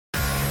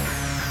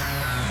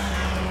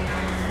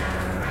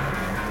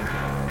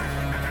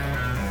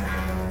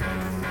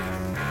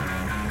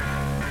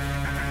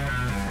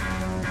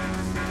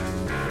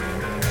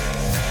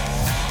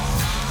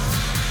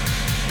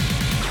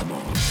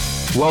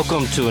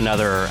Welcome to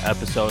another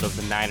episode of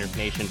the Niners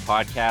Nation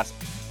podcast.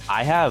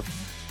 I have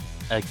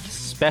a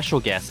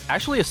special guest,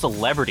 actually a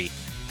celebrity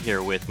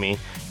here with me.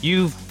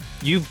 You've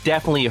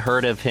definitely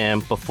heard of him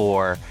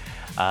before.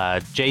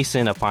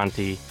 Jason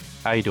Aponte.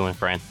 How you doing,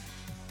 friend?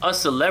 A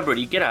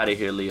celebrity? Get out of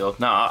here, Leo.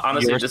 No,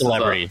 honestly, You're a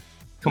celebrity.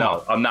 Come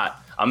on. I'm not.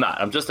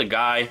 I'm just a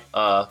guy,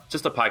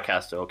 just a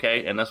podcaster,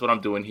 okay? And that's what I'm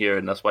doing here,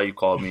 and that's why you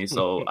called me.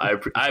 So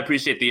I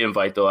appreciate the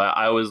invite, though.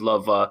 I always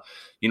love,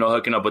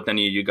 hooking up with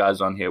any of you guys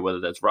on here, whether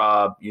that's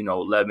Rob,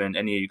 Levin,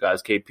 any of you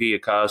guys, KP,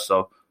 Akash.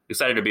 So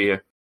excited to be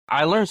here.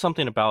 I learned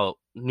something about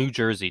New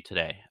Jersey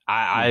today.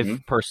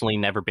 I've personally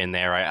never been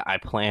there. I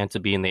plan to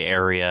be in the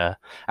area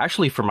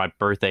actually for my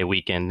birthday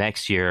weekend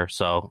next year.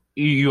 So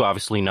you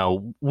obviously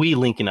know we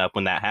linking up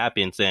when that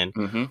happens.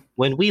 And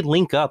when we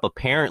link up,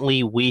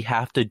 apparently we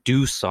have to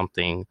do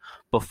something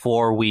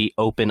before we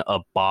open a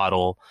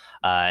bottle.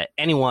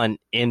 Anyone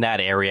in that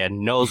area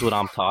knows what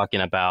I'm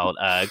talking about.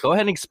 Go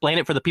ahead and explain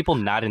it for the people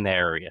not in the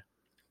area.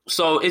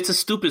 So it's a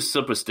stupid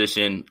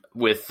superstition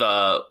with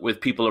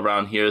people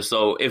around here.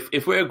 So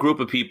if we're a group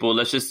of people,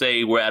 let's just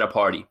say we're at a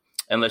party,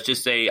 and let's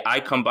just say I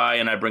come by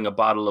and I bring a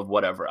bottle of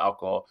whatever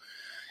alcohol.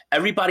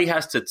 Everybody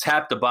has to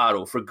tap the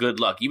bottle for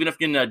good luck, even if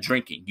you're not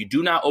drinking. You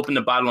do not open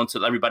the bottle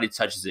until everybody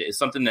touches it. It's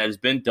something that has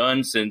been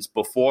done since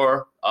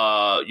before,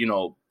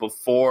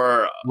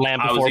 before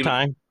Land Before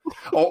Time.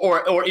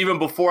 Or even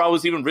before I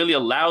was even really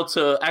allowed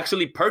to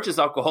actually purchase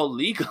alcohol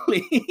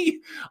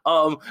legally.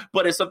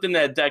 But it's something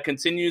that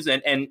continues.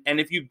 And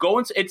if you go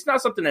into, it's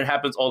not something that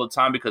happens all the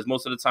time, because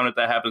most of the time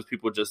that happens,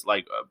 people just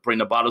bring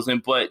the bottles in.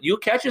 But you'll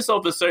catch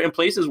yourself in certain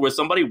places where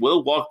somebody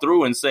will walk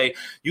through and say,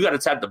 you got to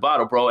tap the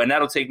bottle, bro. And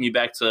that'll take me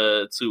back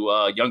to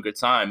younger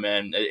time.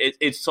 And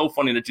it's so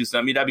funny that you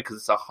sent me that, because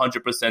it's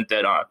 100%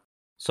 dead on.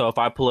 So if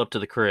I pull up to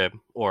the crib,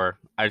 or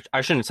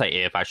I shouldn't say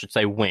if, I should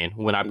say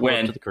when I pull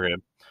up to the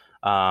crib,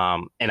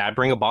 and I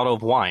bring a bottle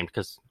of wine,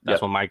 because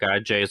that's what my guy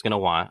Jay is going to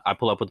want. I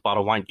pull up with a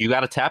bottle of wine. You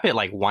got to tap it?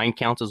 Like, wine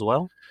counts as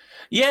well?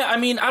 Yeah, I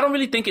mean, I don't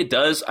really think it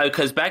does,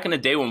 because back in the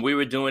day when we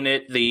were doing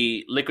it,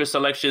 the liquor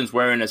selections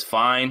weren't as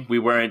fine. We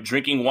weren't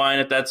drinking wine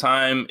at that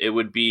time. It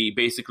would be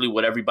basically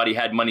what everybody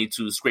had money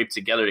to scrape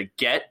together to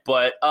get,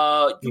 but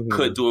you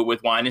could do it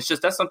with wine. It's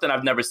just, that's something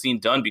I've never seen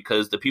done,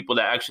 because the people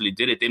that actually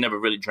did it, they never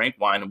really drank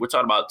wine. And we're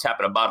talking about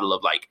tapping a bottle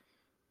of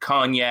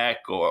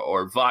cognac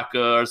or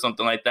vodka or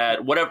something like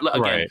that. Whatever,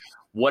 again, right.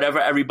 Whatever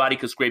everybody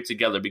could scrape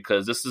together,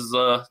 because this is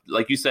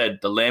like you said,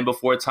 the land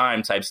before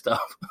time type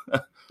stuff.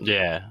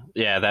 Yeah.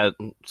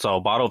 So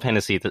a bottle of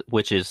Hennessy,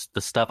 which is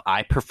the stuff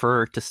I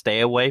prefer to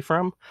stay away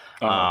from.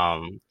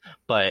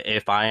 But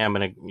if I am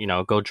going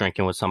to, go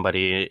drinking with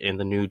somebody in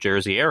the New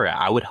Jersey area,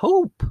 I would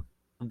hope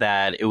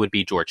that it would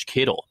be George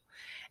Kittle.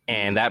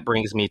 And that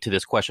brings me to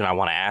this question I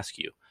want to ask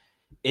you.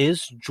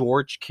 Is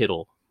George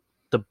Kittle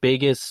the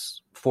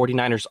biggest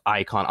 49ers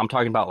icon? I'm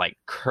talking about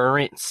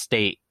current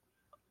state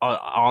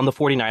on the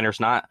 49ers,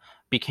 not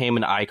became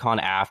an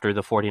icon after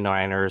the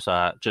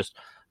 49ers, just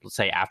let's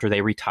say after they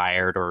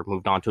retired or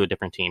moved on to a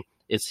different team.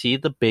 Is he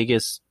the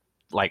biggest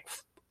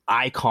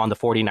icon the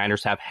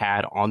 49ers have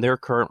had on their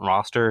current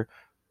roster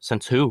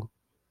since who?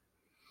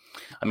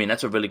 I mean,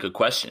 that's a really good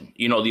question.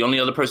 The only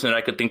other person that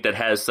I could think that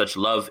has such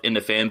love in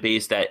the fan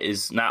base that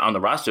is not on the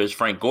roster is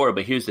Frank Gore.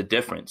 But here's the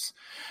difference.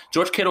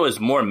 George Kittle is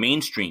more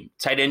mainstream,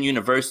 tight end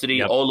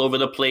university, all over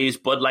the place,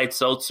 Bud Light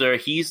Seltzer.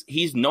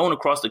 He's known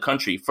across the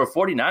country. For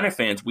 49er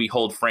fans, we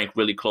hold Frank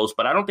really close,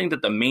 but I don't think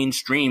that the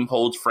mainstream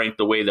holds Frank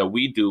the way that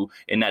we do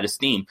in that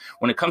esteem.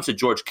 When it comes to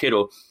George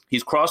Kittle,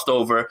 he's crossed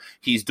over.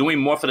 He's doing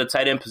more for the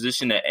tight end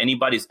position than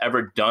anybody's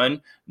ever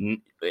done.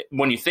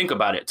 When you think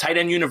about it, tight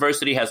end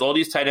university has all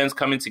these tight ends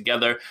coming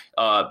together.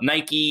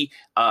 Nike,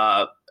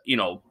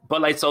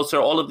 Bud Light Seltzer,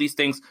 all of these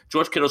things.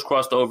 George Kittle's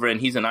crossed over,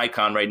 and he's an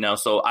icon right now.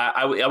 So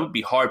I would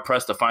be hard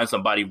pressed to find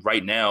somebody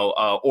right now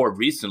or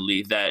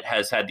recently that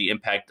has had the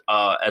impact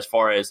as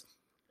far as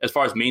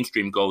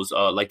mainstream goes,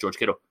 like George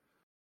Kittle.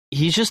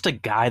 He's just a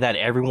guy that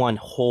everyone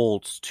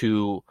holds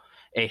to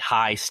a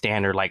high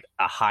standard, like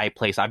a high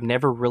place. I've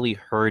never really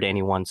heard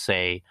anyone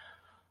say,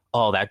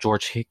 oh, that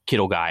George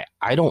Kittle guy,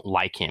 I don't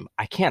like him.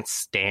 I can't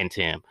stand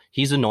him.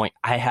 He's annoying.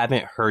 I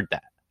haven't heard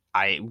that.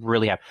 I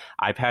really have.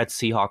 I've had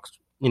Seahawks,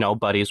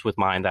 buddies with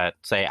mine that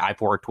say I've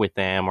worked with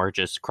them or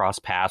just cross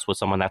paths with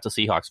someone that's a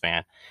Seahawks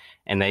fan.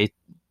 And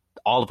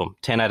all of them,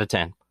 10 out of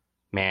 10.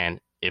 Man,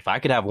 if I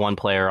could have one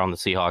player on the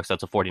Seahawks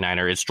that's a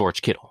 49er, it's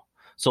George Kittle.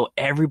 So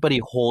everybody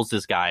holds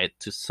this guy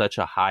to such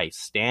a high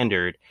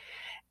standard.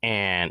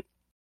 And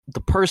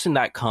the person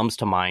that comes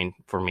to mind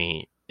for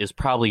me is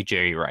probably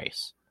Jerry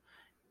Rice.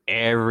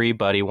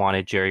 Everybody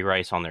wanted Jerry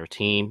Rice on their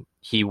team.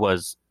 He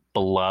was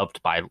beloved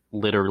by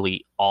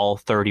literally all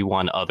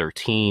 31 other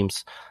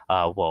teams.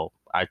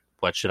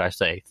 What should I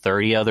say?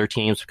 30 other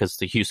teams, because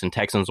the Houston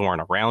Texans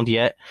weren't around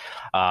yet.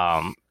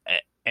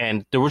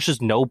 And there was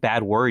just no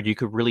bad word you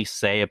could really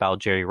say about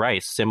Jerry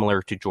Rice,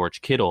 similar to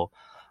George Kittle.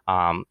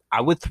 I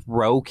would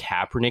throw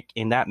Kaepernick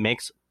in that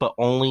mix, but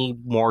only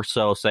more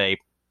so, say,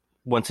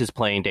 once his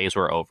playing days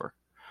were over.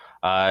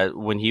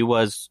 When he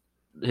was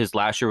his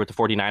last year with the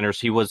 49ers,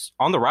 he was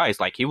on the rise.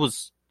 He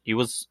was He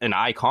was an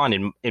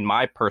icon in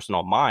my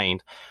personal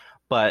mind,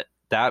 but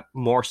that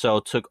more so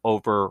took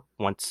over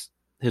once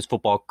his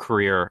football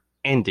career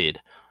ended,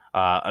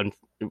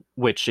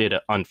 which it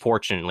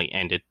unfortunately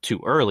ended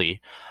too early.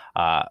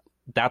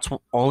 That's the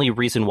only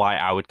reason why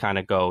I would kind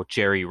of go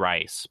Jerry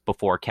Rice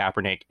before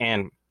Kaepernick.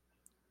 And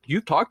you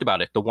talked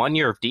about it, the 1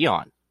 year of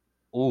Dion.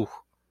 Ooh,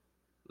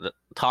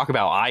 talk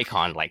about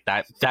icon. Like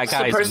that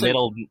guy's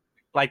middle,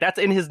 like that's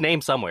in his name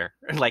somewhere.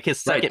 Like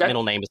his second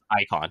middle name is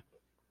Icon.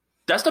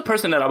 That's the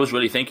person that I was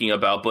really thinking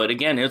about. But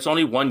again, it's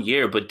only 1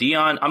 year. But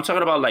Dion, I'm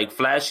talking about like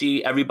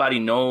flashy, everybody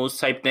knows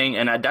type thing.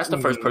 And that's the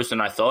first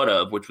person I thought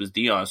of, which was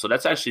Dion. So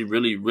that's actually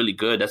really, really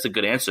good. That's a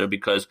good answer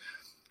because,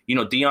 you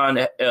know, Dion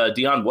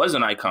was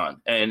an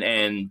icon.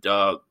 And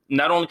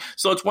not only –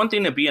 so it's one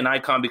thing to be an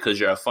icon because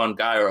you're a fun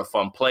guy or a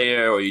fun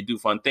player or you do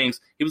fun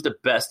things. He was the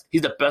best.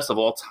 He's the best of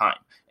all time.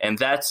 And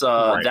that's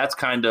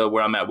kind of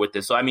where I'm at with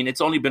this. So, I mean, it's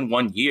only been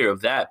 1 year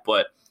of that.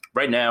 But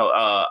right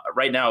now,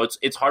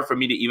 it's hard for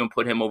me to even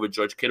put him over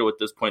George Kittle at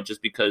this point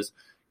just because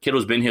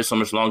Kittle's been here so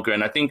much longer.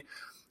 And I think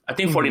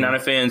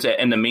 49er fans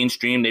and the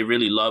mainstream, they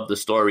really love the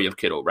story of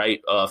Kittle, right?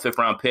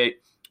 Fifth-round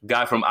pick,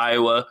 guy from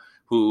Iowa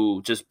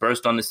who just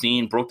burst on the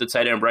scene, broke the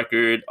tight end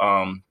record.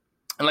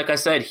 And like I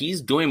said,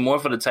 he's doing more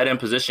for the tight end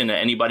position than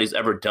anybody's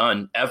ever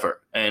done, ever.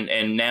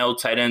 And now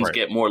tight ends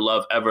get more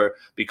love ever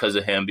because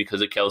of him,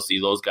 because of Kelsey,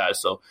 those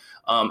guys. So,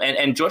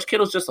 and George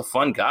Kittle's just a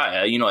fun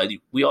guy. You know,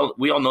 we all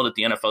know that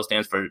the NFL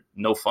stands for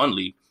no fun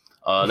league.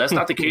 That's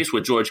not the case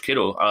with George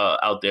Kittle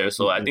out there.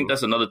 So I think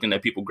that's another thing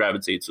that people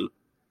gravitate to.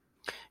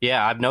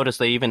 Yeah, I've noticed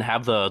they even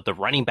have the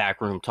running back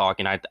room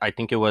talking. I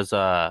think it was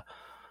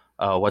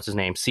what's his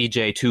name,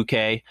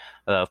 CJ2K,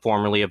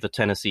 formerly of the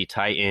Tennessee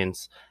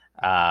Titans.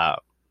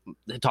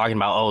 Talking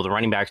about, the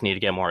running backs need to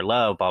get more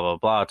love, blah, blah,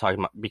 blah, talking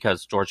about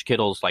because George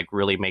Kittle's like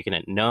really making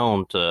it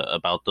known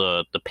about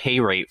the pay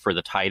rate for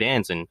the tight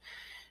ends. And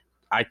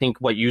I think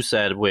what you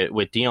said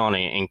with Dion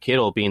and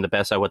Kittle being the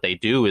best at what they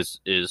do is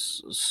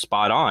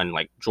spot on.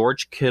 Like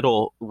George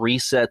Kittle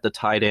reset the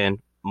tight end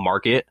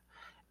market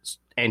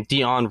and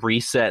Dion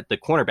reset the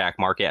cornerback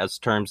market as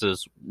terms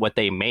as what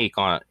they make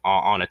on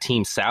a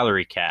team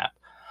salary cap.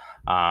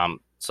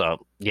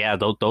 So, yeah,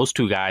 those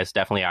two guys,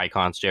 definitely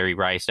icons. Jerry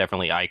Rice,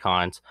 definitely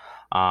icons.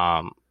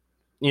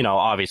 You know,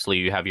 obviously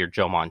you have your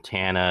Joe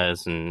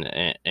Montanas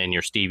and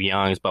your Steve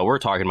Youngs, but we're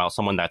talking about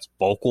someone that's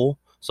vocal,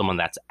 someone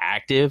that's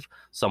active,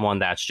 someone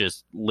that's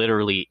just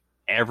literally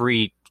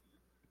every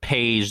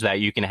page that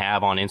you can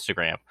have on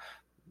Instagram.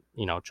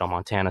 You know, Joe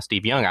Montana,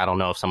 Steve Young, I don't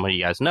know if some of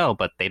you guys know,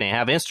 but they didn't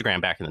have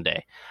Instagram back in the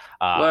day.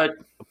 But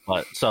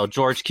so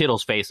George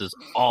Kittle's face is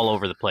all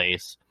over the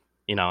place.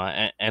 You know,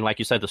 and like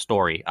you said, the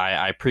story,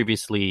 I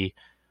previously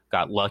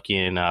got lucky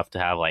enough to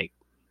have like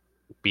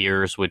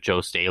beers with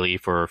Joe Staley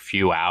for a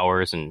few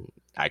hours, and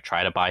I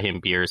tried to buy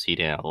him beers. He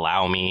didn't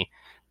allow me.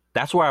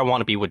 That's where I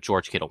want to be with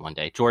George Kittle one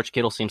day. George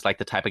Kittle seems like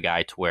the type of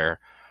guy to where,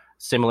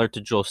 similar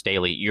to Joe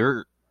Staley,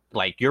 your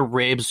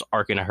ribs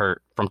are going to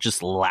hurt from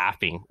just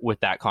laughing with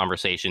that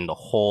conversation the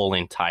whole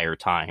entire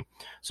time.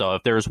 So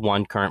if there's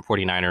one current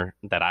 49er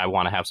that I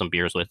want to have some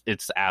beers with,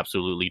 it's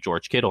absolutely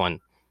George Kittle.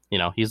 And, you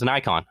know, he's an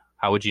icon.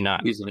 How would you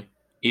not?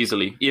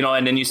 Easily. You know,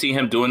 and then you see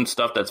him doing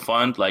stuff that's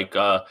fun, like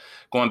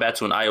going back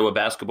to an Iowa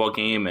basketball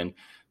game and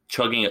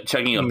chugging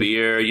a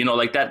beer, you know,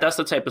 like that. That's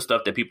the type of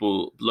stuff that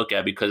people look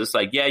at because it's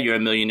like, yeah, you're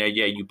a millionaire.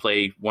 Yeah, you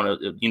play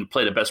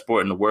the best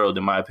sport in the world,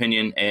 in my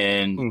opinion,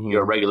 and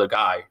you're a regular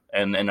guy.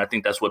 And I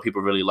think that's what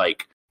people really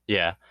like.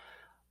 Yeah.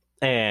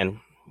 And,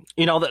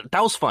 you know,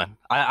 that was fun.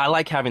 I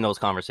like having those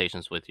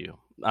conversations with you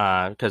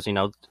because, you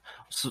know,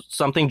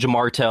 something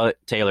Jamar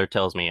Taylor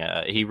tells me.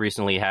 He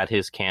recently had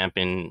his camp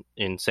in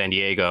San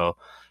Diego,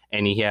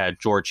 and he had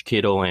George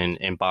Kittle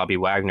and Bobby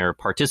Wagner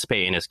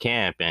participate in his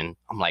camp. And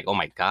I'm like, oh,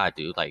 my God,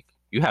 dude, like,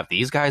 you have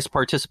these guys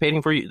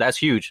participating for you? That's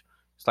huge.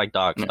 It's like,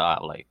 dog,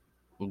 stop. Like,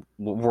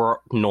 we're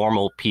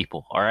normal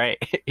people, all right?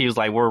 He was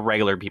like, we're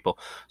regular people.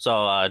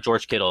 So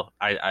George Kittle,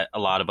 a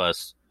lot of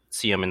us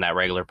see him in that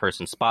regular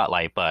person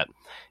spotlight, but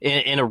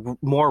in a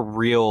more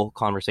real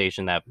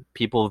conversation that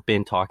people have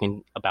been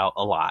talking about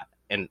a lot,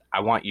 and I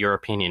want your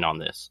opinion on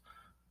this.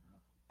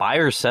 Buy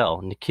or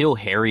sell N'Keal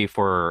Harry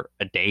for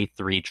a day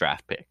 3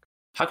 draft pick?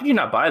 How can you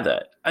not buy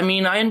that? I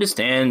mean, I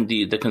understand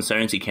the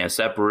concerns. He can't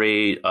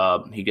separate.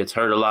 He gets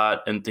hurt a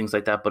lot and things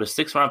like that. But a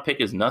 6th-round pick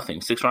is nothing.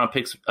 6th-round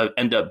picks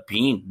end up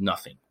being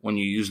nothing when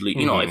you usually,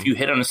 you know, if you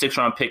hit on a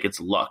 6th-round pick, it's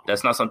luck.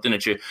 That's not something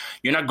that you're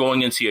not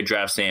going into your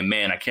draft saying,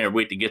 man, I can't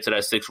wait to get to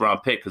that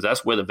 6th-round pick because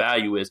that's where the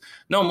value is.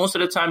 No, most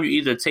of the time you're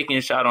either taking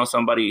a shot on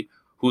somebody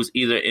who's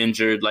either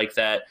injured like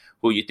that,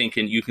 who you think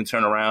you can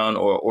turn around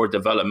or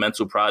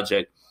developmental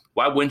project.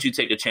 Why wouldn't you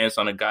take a chance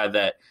on a guy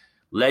that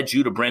led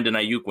you to Brandon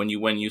Aiyuk when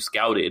you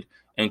scouted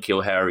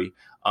N'Keal Harry?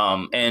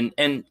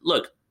 And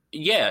look,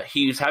 yeah,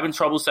 he's having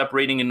trouble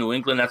separating in New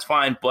England. That's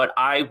fine. But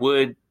I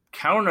would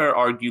counter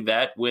argue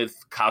that with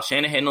Kyle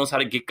Shanahan knows how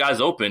to get guys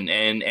open.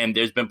 And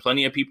there's been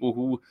plenty of people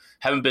who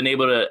haven't been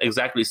able to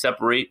exactly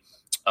separate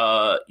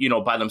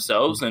by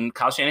themselves, and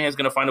Kyle Shanahan's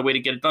going to find a way to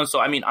get it done. So,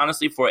 I mean,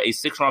 honestly, for a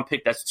 6th-round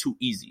pick, that's too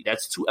easy.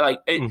 That's too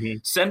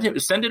send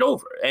it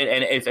over.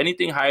 And if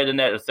anything higher than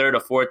that, a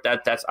 3rd or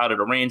 4th, that's out of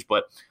the range.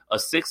 But a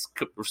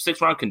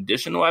 6th-round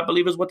conditional, I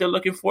believe, is what they're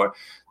looking for.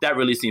 That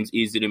really seems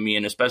easy to me,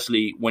 and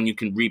especially when you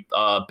can reap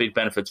big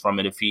benefits from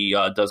it if he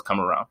does come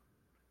around.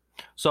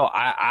 So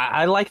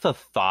I like the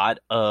thought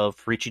of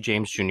Richie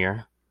James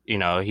Jr.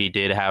 He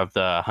did have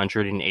the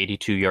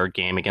 182-yard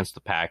game against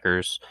the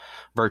Packers.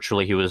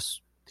 Virtually, he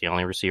was the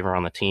only receiver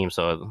on the team,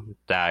 so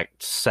that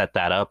set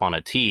that up on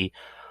a tee.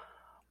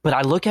 But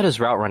I look at his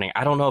route running.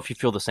 I don't know if you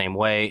feel the same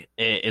way.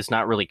 It's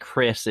not really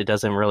crisp. It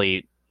doesn't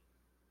really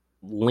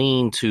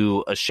lean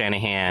to a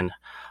Shanahan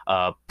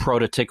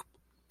prototype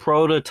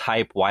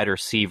wide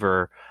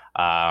receiver.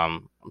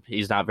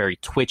 He's not very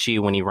twitchy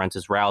when he runs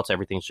his routes.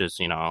 Everything's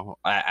just,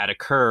 at a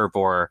curve,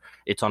 or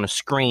it's on a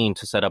screen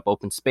to set up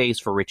open space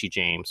for Richie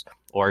James,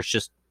 or it's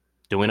just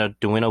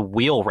doing a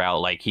wheel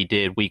route like he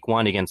did week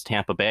 1 against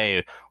Tampa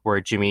Bay,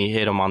 where Jimmy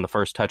hit him on the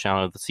first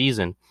touchdown of the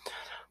season.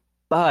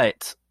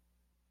 But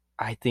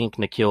I think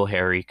N'Keal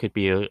Harry could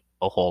be a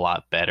whole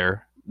lot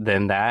better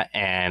than that.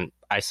 And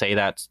I say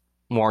that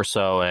more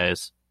so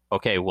as,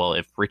 okay, well,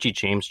 if Richie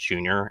James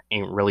Jr.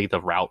 ain't really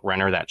the route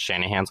runner that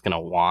Shanahan's going to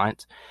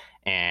want,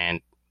 and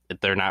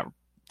they're not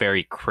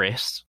very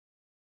crisp,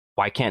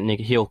 why can't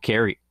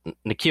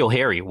N'Keal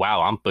Harry,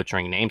 wow, I'm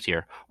butchering names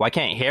here. Why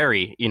can't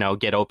Harry,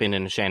 get open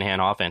in the Shanahan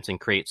offense and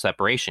create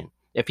separation?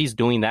 If he's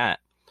doing that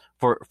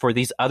for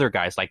these other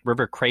guys like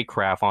River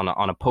Craycraft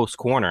on a post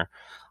corner,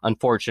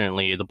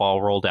 unfortunately the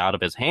ball rolled out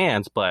of his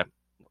hands,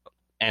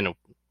 and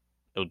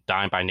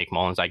dying by Nick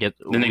Mullins. I get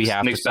we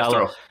have to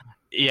celebrate.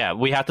 Yeah,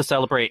 we have to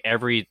celebrate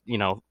every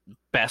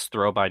best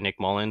throw by Nick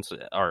Mullins,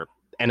 or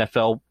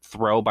NFL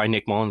throw by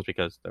Nick Mullins,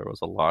 because there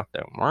was a lot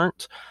that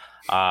weren't.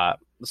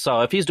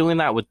 So if he's doing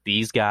that with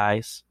these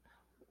guys,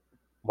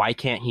 why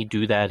can't he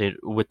do that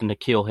with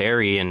N'Keal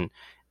Harry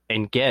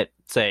and get,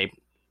 say,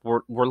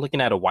 we're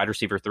looking at a wide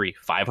receiver 3,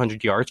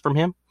 500 yards from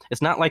him?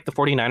 It's not like the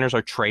 49ers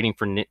are trading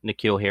for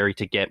N'Keal Harry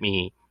to get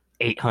me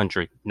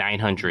 800,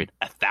 900,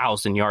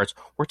 1,000 yards.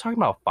 We're talking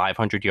about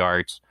 500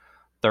 yards,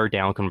 3rd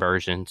down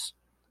conversions,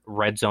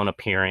 red zone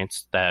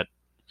appearance that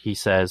he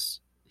says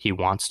he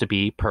wants to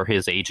be per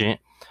his agent.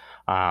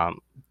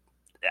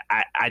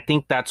 I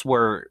think that's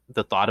where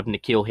the thought of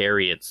N'Keal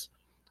Harry, it's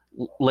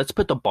let's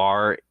put the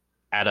bar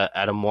at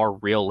a more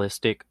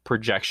realistic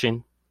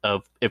projection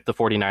of if the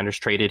 49ers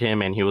traded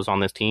him and he was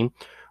on this team,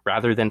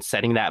 rather than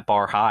setting that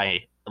bar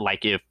high.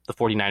 Like if the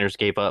 49ers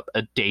gave up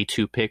a day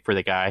 2 pick for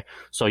the guy,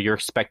 so you're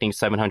expecting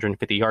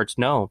 750 yards.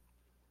 No,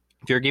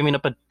 if you're giving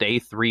up a day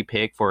 3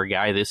 pick for a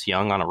guy this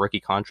young on a rookie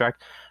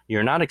contract,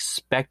 you're not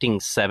expecting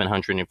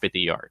 750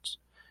 yards.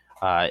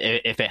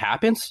 If it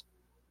happens,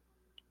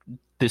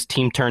 this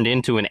team turned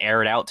into an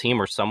aired out team,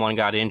 or someone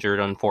got injured,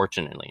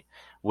 unfortunately,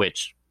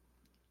 which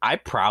I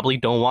probably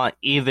don't want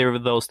either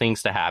of those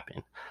things to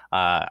happen.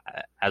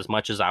 As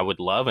much as I would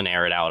love an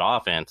aired out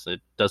offense, it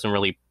doesn't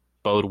really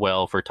bode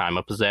well for time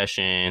of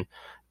possession,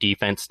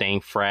 defense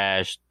staying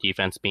fresh,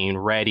 defense being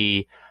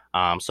ready.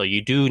 So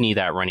you do need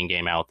that running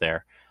game out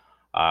there.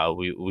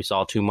 We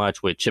saw too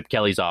much with Chip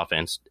Kelly's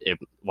offense.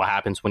 What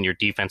happens when your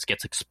defense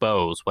gets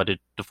exposed? What did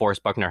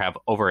DeForest Buckner have?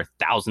 Over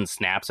 1,000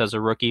 snaps as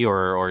a rookie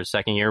or his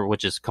second year,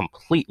 which is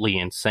completely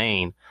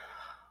insane.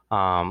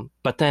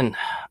 But then,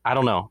 I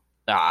don't know.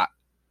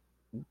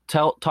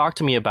 Talk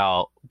to me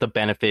about the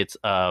benefits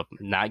of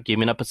not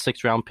giving up a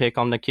 6th-round pick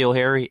on N'Keal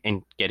Harry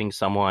and getting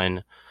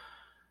someone.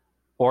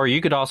 Or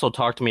you could also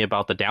talk to me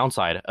about the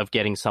downside of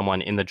getting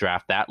someone in the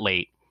draft that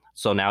late.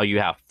 So now you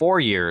have 4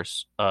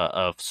 years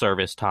of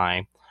service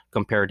time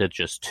compared to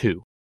just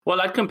 2. Well,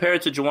 I'd compare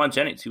it to Juwan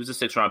Jennings. He was a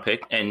 6th-round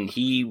pick, and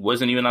he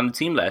wasn't even on the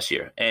team last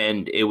year.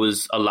 And it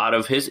was a lot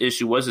of his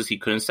issue was he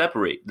couldn't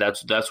separate.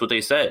 That's what they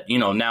said.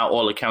 Now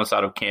all accounts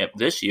out of camp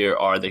this year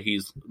are that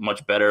he's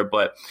much better.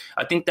 But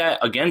I think that,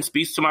 again,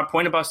 speaks to my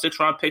point about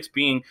 6th-round picks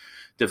being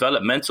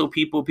developmental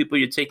people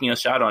you're taking a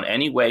shot on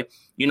anyway.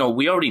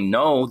 We already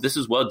know, this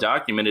is well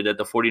documented, that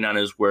the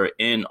 49ers were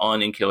in on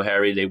N'Keal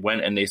Harry. They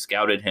went and they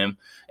scouted him,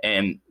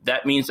 and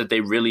that means that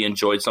they really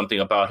enjoyed something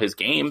about his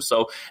game.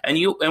 So, and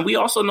we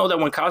also know that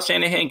when Kyle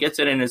Shanahan gets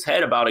it in his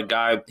head about a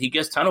guy, he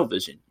gets tunnel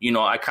vision.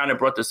 I kind of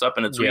brought this up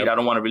in a tweet. Yep. I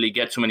don't want to really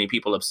get too many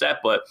people upset,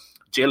 but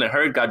Jalen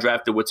Hurd got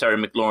drafted with Terry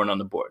McLaurin on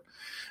the board.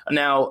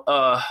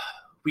 Now,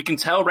 we can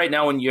tell right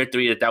now in year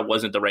 3 that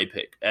wasn't the right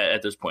pick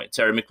at this point.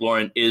 Terry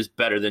McLaurin is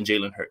better than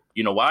Jalen Hurd.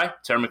 You know why?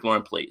 Terry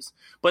McLaurin plays.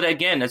 But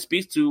again, that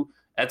speaks to,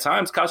 at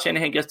times, Kyle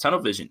Shanahan gets tunnel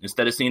vision.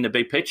 Instead of seeing the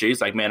big picture, he's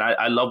like, man,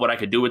 I love what I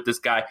could do with this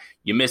guy.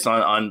 You miss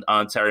on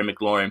Terry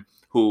McLaurin,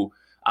 who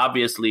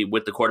obviously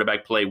with the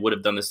quarterback play would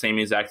have done the same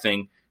exact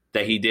thing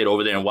that he did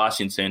over there in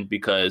Washington,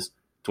 because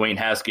Dwayne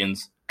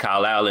Haskins,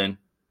 Kyle Allen,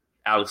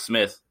 Alex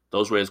Smith,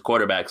 those were his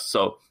quarterbacks.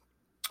 So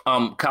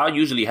Kyle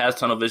usually has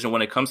tunnel vision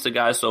when it comes to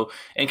guys. So,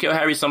 and N'Keal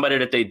Harry's somebody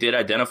that they did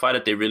identify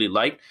that they really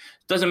liked.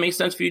 Doesn't make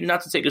sense for you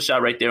not to take a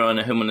shot right there on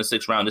him in the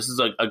 6th round. This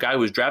is a guy who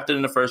was drafted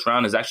in the 1st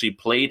round, has actually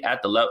played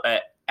at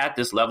at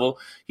this level.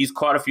 He's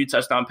caught a few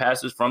touchdown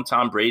passes from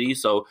Tom Brady,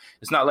 so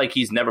it's not like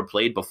he's never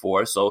played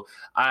before. So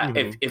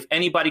if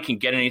anybody can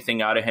get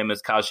anything out of him,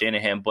 it's Kyle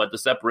Shanahan. But the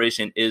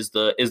separation is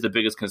the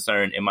biggest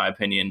concern, in my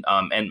opinion,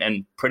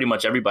 and pretty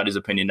much everybody's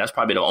opinion. That's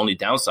probably the only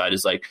downside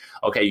is like,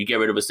 okay, you get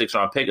rid of a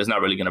 6th-round pick, it's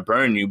not really going to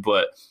burn you.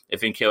 But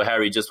if N'Keal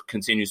Harry just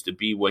continues to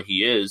be what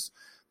he is,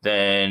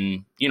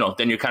 then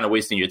you're kind of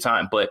wasting your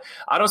time. But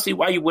I don't see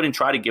why you wouldn't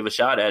try to give a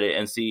shot at it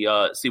and see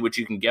what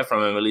you can get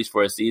from him, at least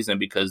for a season,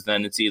 because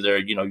then it's either,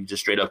 you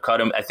just straight up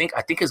cut him. I think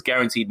his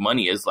guaranteed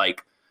money is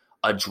like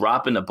a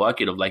drop in the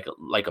bucket of like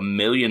 $1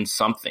 million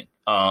something.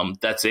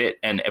 That's it.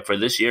 And for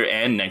this year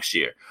and next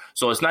year.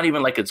 So it's not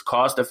even like it's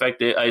cost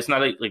effective. It's not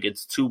like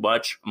it's too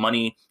much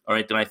money or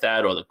anything like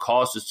that, or the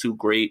cost is too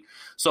great.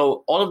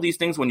 So all of these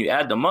things, when you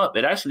add them up,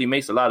 it actually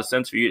makes a lot of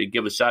sense for you to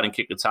give a shot and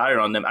kick a tire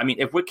on them. I mean,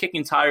 if we're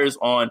kicking tires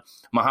on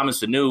Mohamed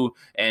Sanu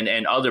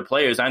and other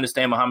players, I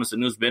understand Mohamed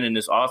Sanu's been in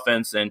this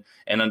offense and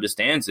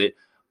understands it.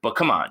 But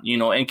come on,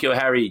 N'Keal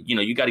Harry,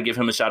 you got to give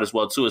him a shot as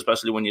well, too,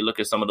 especially when you look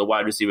at some of the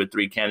wide receiver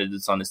 3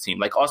 candidates on this team.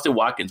 Like Austin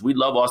Watkins. We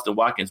love Austin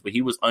Watkins, but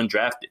he was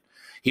undrafted.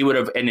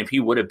 And if he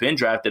would have been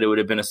drafted, it would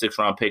have been a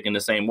 6th-round pick in the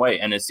same way.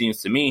 And it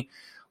seems to me,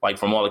 like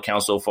from all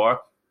accounts so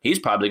far, he's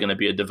probably going to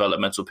be a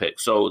developmental pick.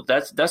 So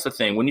that's the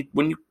thing.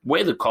 When you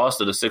weigh the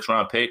cost of the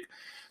 6th-round pick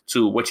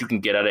to what you can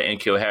get out of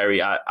N'Keal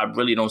Harry, I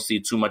really don't see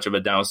too much of a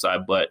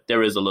downside, but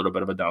there is a little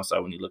bit of a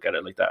downside when you look at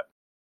it like that.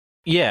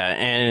 Yeah,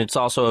 and it's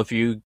also, if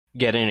you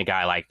get in a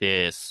guy like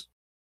this,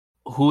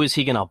 who is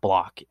he going to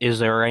block? Is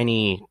there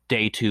any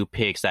day 2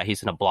 picks that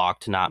he's going to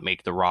block to not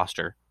make the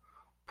roster?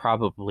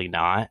 Probably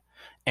not.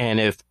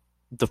 And if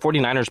the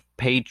 49ers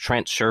paid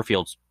Trent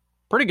Sherfield's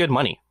pretty good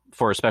money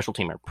for a special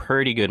teamer,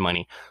 pretty good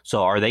money.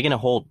 So are they going to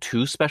hold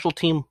 2 special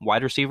team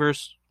wide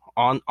receivers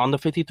on the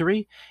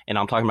 53? And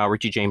I'm talking about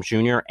Richie James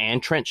Jr.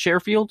 and Trent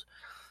Sherfield.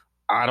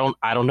 I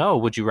don't know.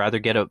 Would you rather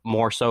get a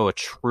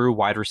true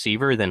wide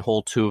receiver than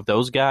hold 2 of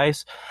those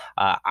guys?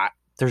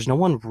 There's no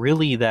one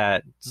really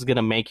that is going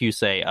to make you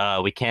say,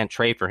 we can't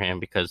trade for him,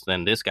 because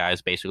then this guy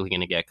is basically going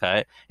to get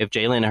cut. If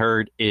Jalen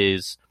Hurd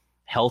is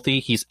healthy,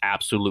 he's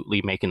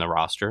absolutely making the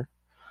roster.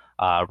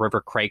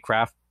 River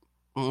Craycraft,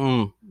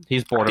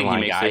 he's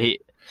borderline guy.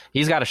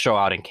 He's got to show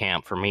out in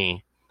camp for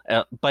me.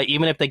 But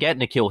even if they get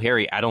N'Keal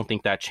Harry, I don't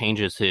think that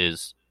changes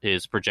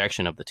his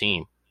projection of the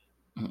team.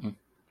 I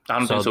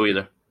don't think so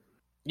either.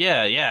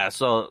 Yeah.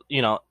 So,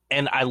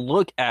 and I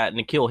look at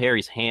N'Keal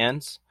Harry's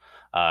hands,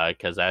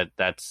 because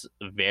that's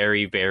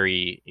very,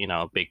 very,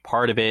 big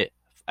part of it,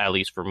 at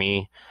least for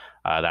me.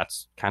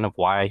 That's kind of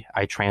why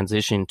I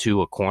transitioned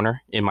to a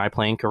corner in my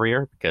playing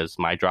career, because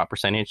my drop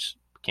percentage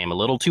came a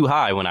little too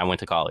high when I went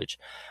to college.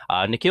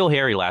 N'Keal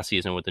Harry last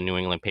season with the New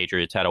England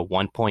Patriots had a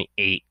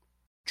 1.8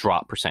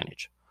 drop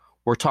percentage.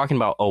 We're talking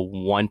about a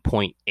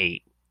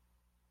 1.8.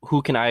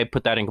 Who can I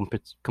put that in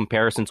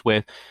comparisons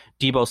with?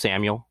 Deebo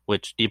Samuel,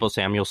 which Deebo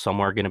Samuel's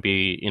somewhere going to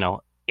be,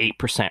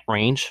 8%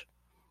 range.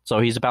 So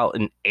he's about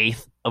an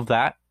eighth of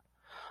that.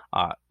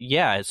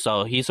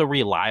 So he's a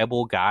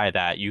reliable guy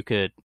that you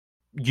could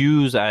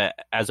use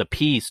as a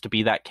piece to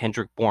be that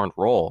Kendrick Bourne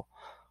role,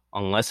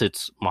 unless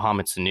it's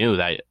Mohamed Sanu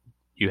that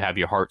you have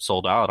your heart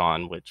sold out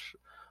on, which,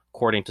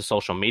 according to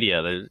social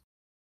media,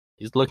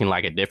 he's looking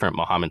like a different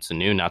Mohamed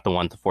Sanu, not the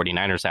one the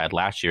 49ers had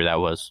last year that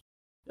was,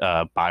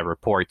 by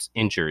reports,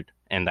 injured,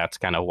 and that's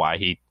kind of why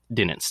he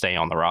didn't stay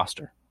on the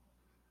roster.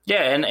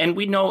 Yeah, and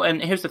we know,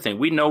 and here's the thing,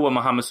 we know what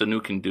Mohamed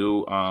Sanu can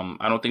do.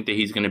 I don't think that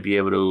he's going to be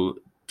able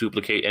to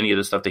duplicate any of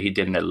the stuff that he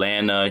did in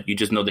Atlanta. You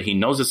just know that he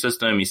knows the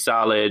system, he's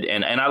solid,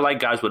 and I like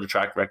guys with a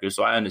track record,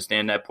 so I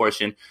understand that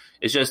portion.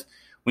 It's just,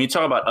 when you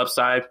talk about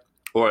upside,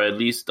 or at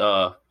least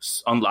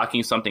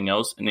unlocking something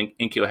else, and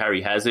N'Keal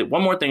Harry has it.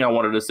 One more thing I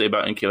wanted to say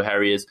about N'Keal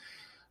Harry is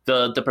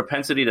the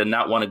propensity to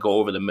not want to go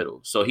over the middle.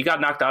 So he got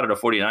knocked out of the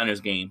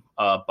 49ers game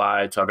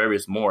by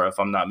Tarvarius Moore, if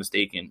I'm not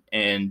mistaken.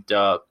 And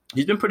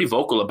he's been pretty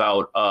vocal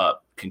about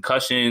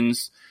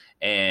concussions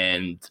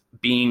and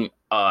being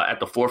at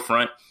the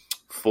forefront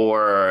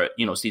for,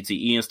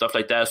 CTE and stuff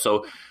like that.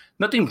 So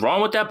nothing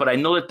wrong with that, but I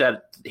know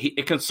that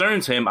it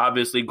concerns him,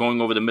 obviously, going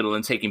over the middle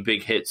and taking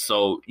big hits.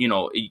 So,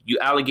 you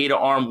alligator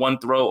arm one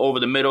throw over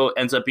the middle,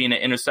 ends up being an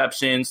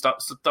interception,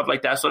 stuff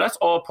like that. So that's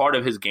all part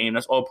of his game.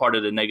 That's all part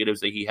of the negatives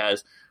that he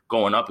has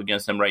going up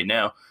against him right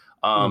now.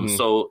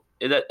 So,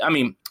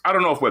 I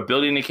don't know if we're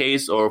building the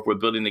case or if we're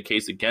building the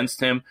case against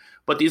him,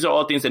 but these are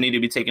all things that need to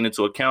be taken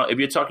into account. If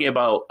you're talking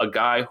about a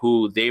guy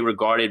who they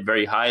regarded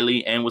very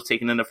highly and was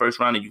taken in the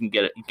first round, and you can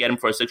get him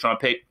for a 6th-round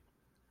pick,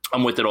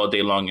 I'm with it all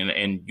day long,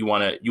 and you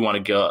want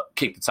to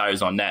kick the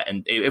tires on that.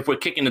 And if we're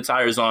kicking the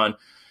tires on,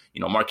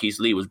 Marquise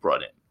Lee was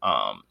brought in.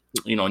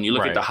 And you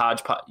look at the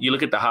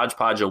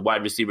hodgepodge of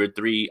wide receiver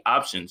 3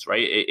 options,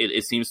 right?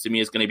 It seems to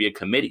me it's going to be a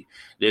committee.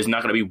 There's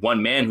not going to be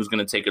one man who's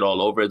going to take it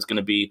all over. It's going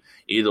to be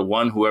either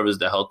one, whoever's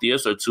the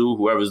healthiest, or 2,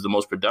 whoever's the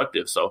most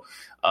productive. So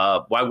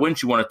why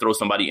wouldn't you want to throw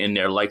somebody in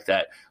there like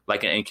that,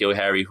 like an N'Keal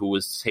Harry who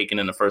was taken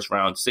in the first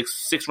round?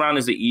 Sixth round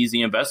is an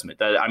easy investment.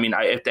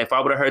 If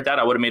I would have heard that,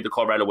 I would have made the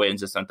call right away and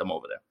just sent them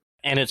over there.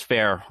 And it's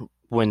fair.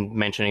 when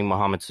mentioning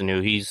Mohamed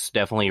Sanu, he's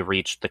definitely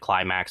reached the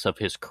climax of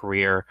his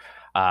career.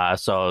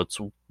 So it's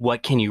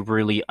what can you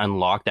really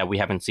unlock that we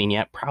haven't seen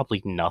yet?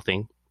 Probably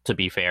nothing, to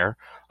be fair.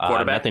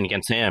 Nothing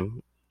against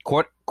him.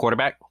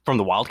 Quarterback from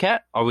the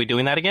Wildcat? Are we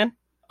doing that again?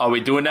 Are we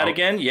doing that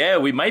again? Yeah,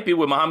 we might be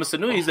with Mohamed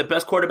Sanu. He's the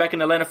best quarterback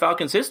in Atlanta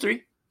Falcons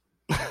history.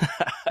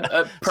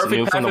 Perfect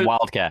Sanu from the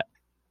Wildcat.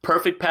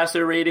 Perfect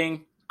passer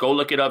rating. Go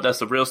look it up.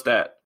 That's a real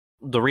stat.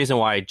 The reason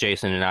why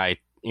Jason and I,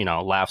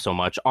 laugh so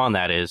much on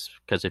that is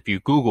because if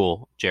you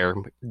Google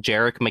Jerick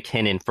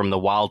McKinnon from the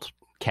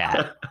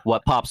Wildcat,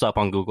 what pops up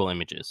on Google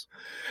Images?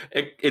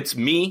 It's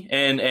me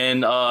and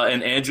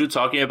Andrew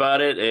talking about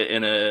it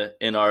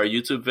in our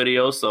YouTube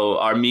video. So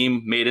our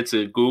meme made it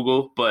to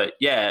Google. But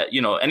yeah,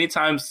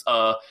 anytime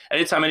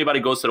anybody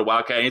goes to the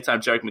Wildcat, anytime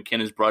Jerick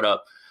McKinnon is brought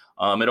up,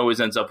 it always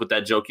ends up with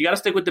that joke. You got to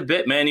stick with the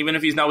bit, man, even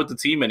if he's not with the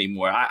team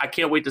anymore. I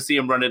can't wait to see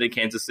him run it in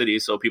Kansas City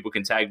so people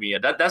can tag me.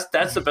 That's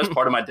the best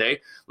part of my day.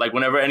 Like,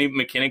 whenever any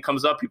McKinnon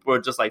comes up, people are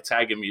just, like,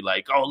 tagging me,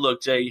 like, oh,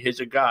 look, Jay, here's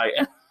your guy.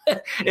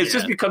 It's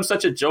just become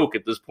such a joke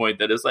at this point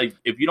that it's like,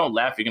 if you don't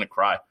laugh, you're going to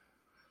cry.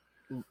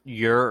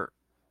 You're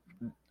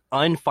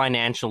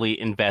unfinancially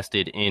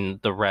invested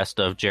in the rest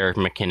of Jerick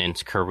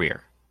McKinnon's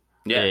career.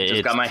 Yeah,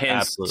 just got my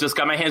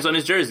hands on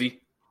his jersey.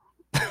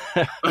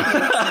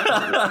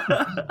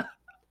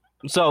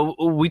 So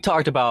we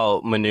talked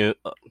about Mohamed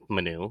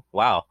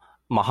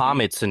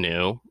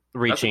Sanu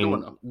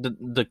reaching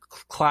the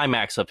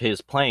climax of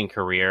his playing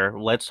career.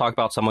 Let's talk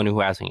about someone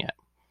who hasn't yet.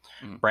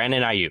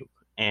 Brandon Aiyuk.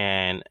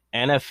 And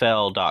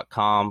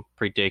NFL.com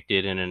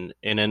predicted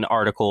in an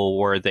article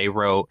where they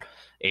wrote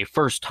a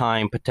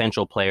first-time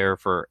potential player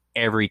for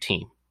every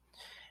team.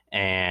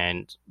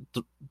 And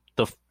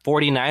the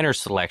 49ers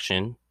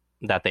selection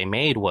that they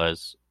made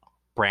was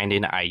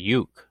Brandon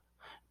Aiyuk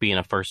being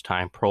a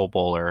first-time Pro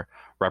Bowler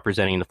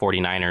representing the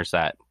 49ers,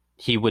 that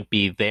he would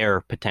be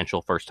their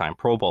potential first-time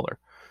Pro Bowler.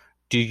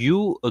 Do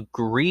you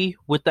agree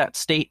with that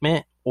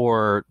statement,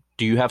 or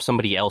do you have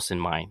somebody else in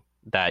mind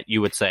that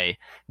you would say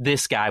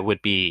this guy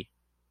would be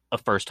a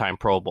first-time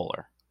Pro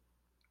Bowler?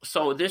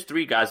 So there's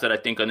three guys that I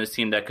think on this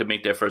team that could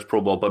make their first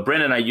Pro Bowl, but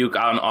Brandon Aiyuk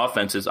on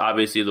offense is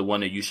obviously the one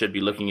that you should be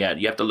looking at.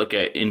 You have to look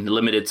at, in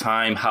limited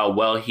time, how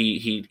well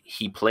he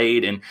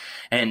played and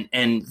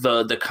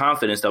the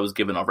confidence that was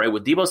given off, right?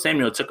 With Deebo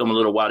Samuel, it took him a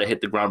little while to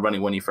hit the ground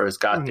running when he first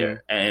got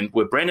there. And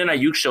with Brandon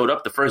Aiyuk showed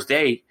up the first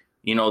day,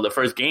 the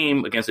first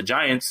game against the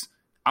Giants,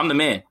 I'm the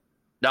man.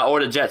 Or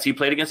the Jets. He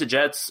played against the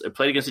Jets,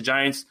 played against the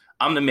Giants.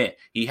 I'm the man.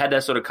 He had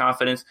that sort of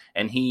confidence,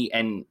 and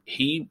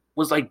he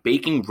was like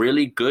baking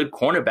really good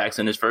cornerbacks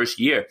in his first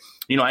year.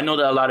 I know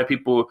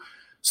that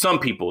some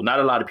people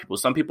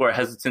are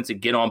hesitant to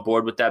get on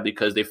board with that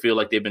because they feel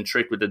like they've been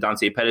tricked with the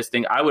Dante Pettis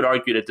thing. I would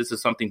argue that this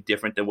is something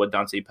different than what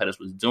Dante Pettis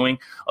was doing.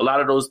 A lot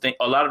of those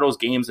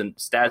games and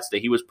stats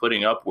that he was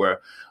putting up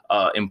were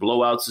in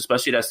blowouts,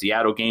 especially that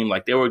Seattle game.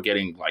 Like, they were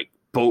getting like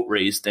boat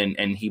raced,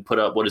 and he put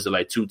up, 2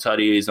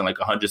 tutties and like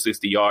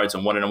 160 yards,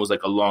 and one of them was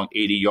like a long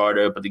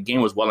 80-yarder, but the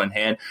game was well in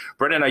hand.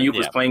 Brandon Aiyuk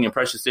was playing in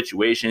pressure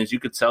situations. You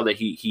could tell that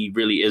he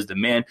really is the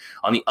man.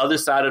 On the other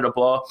side of the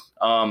ball,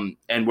 and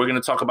we're going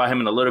to talk about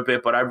him in a little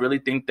bit, but I really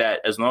think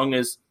that as long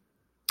as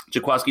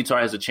Jaquiski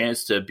Tartt has a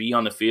chance to be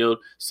on the field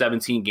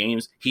 17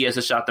 games, he has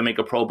a shot to make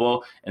a Pro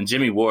Bowl. And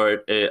Jimmie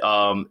Ward,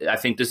 I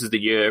think this is the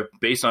year,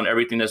 based on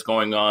everything that's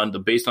going on,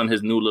 based on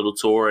his new little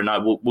tour, and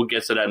we'll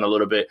get to that in a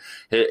little bit.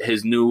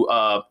 His new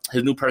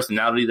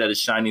personality that is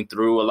shining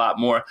through a lot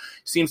more.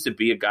 Seems to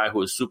be a guy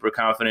who is super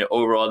confident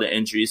over all the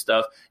injury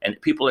stuff,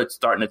 and people are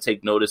starting to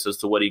take notice as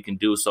to what he can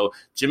do. So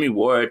Jimmie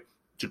Ward,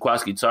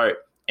 Jaquiski Tartt,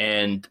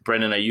 and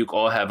Brandon Aiyuk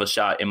all have a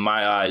shot, in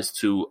my eyes,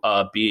 to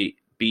be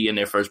in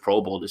their first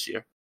Pro Bowl this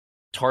year.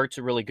 Tart's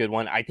a really good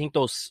one. I think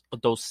those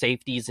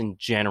safeties in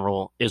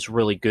general is a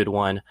really good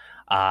one.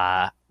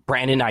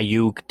 Brandon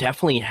Aiyuk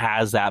definitely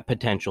has that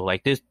potential.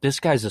 Like, this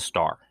guy's a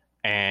star,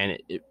 and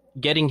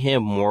getting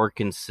him more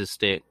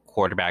consistent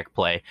quarterback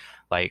play,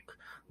 like,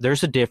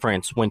 there's a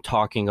difference when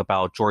talking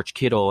about George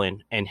Kittle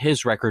and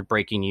his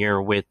record-breaking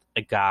year with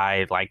a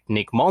guy like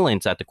Nick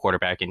Mullins at the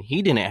quarterback, and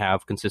he didn't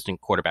have consistent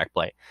quarterback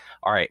play.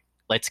 All right,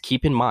 let's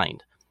keep in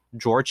mind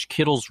George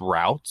Kittle's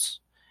routes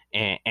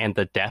and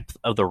the depth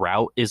of the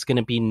route is going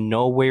to be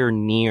nowhere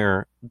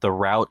near the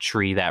route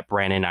tree that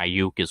Brandon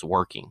Aiyuk is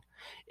working.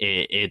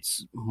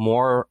 It's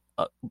more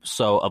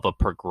so of a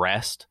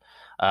progressed,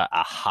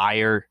 a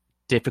higher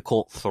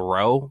difficult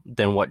throw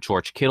than what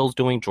George Kittle's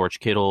doing.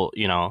 George Kittle,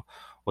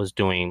 was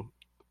doing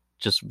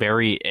just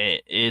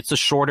it's a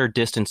shorter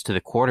distance to the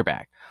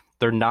quarterback.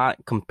 They're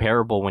not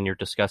comparable when you're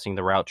discussing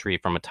the route tree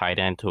from a tight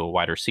end to a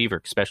wide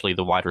receiver, especially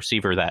the wide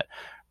receiver that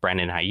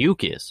Brandon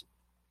Aiyuk is.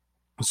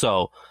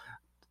 So,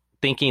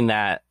 thinking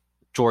that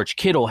George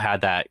Kittle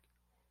had that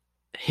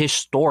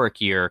historic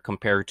year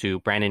compared to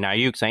Brandon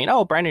Aiyuk, saying,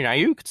 oh, Brandon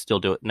Aiyuk could still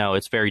do it. No,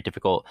 it's very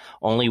difficult.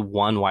 Only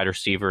one wide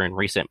receiver in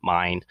recent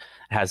mind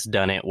has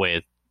done it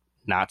with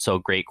not so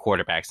great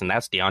quarterbacks, and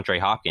that's DeAndre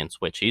Hopkins,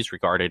 which he's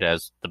regarded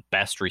as the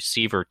best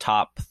receiver,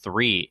 top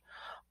 3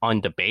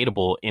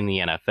 undebatable in the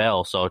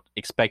NFL. So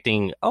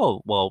expecting,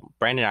 oh, well,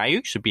 Brandon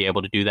Aiyuk should be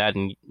able to do that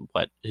in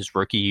his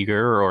rookie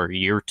year or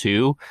year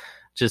two,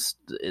 just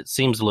it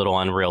seems a little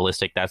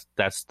unrealistic.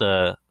 That's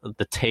the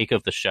take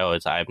of the show,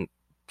 is I'm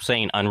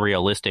saying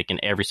unrealistic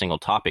in every single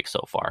topic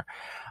so far.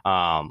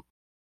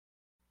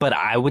 But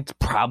I would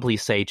probably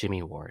say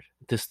Jimmie Ward.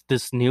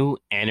 This new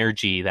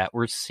energy that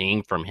we're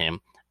seeing from him,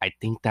 I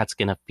think that's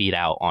going to feed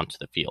out onto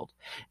the field.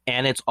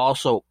 And it's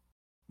also,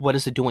 what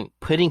is it doing?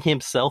 Putting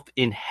himself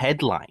in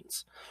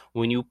headlines.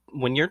 When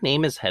your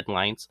name is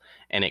headlines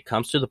and it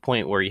comes to the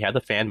point where you have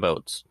the fan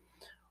votes,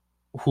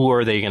 who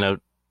are they going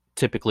to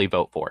typically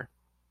vote for?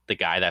 The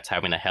guy that's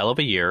having a hell of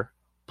a year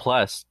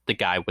plus the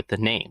guy with the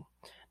name.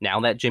 Now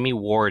that Jimmie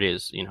Ward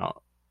is,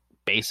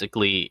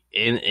 basically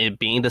in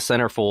being the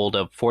centerfold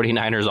of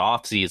 49ers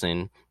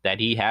offseason that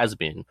he has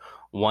been,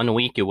 1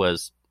 week it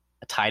was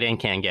a tight end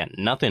can't get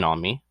nothing on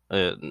me,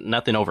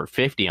 nothing over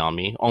 50 on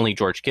me, only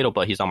George Kittle,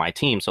 but he's on my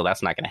team, so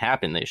that's not going to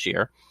happen this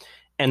year.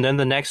 And then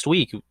the next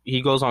week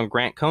he goes on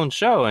Grant Cohn's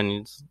show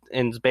and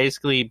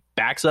basically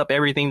backs up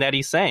everything that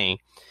he's saying.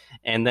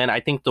 And then I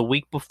think the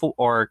week before,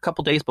 or a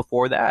couple days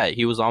before that,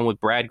 he was on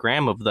with Brad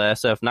Graham of the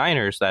SF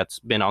Niners, that's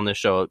been on this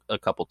show a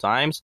couple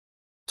times,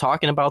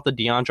 talking about the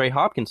DeAndre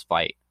Hopkins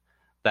fight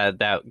that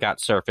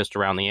got surfaced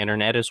around the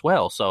internet as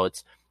well. So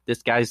it's,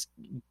 this guy's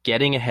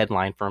getting a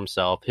headline for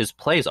himself. His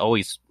plays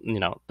always,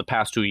 the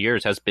past 2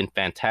 years has been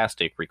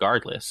fantastic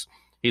regardless.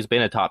 He's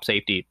been a top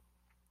safety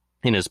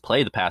in his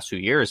play the past 2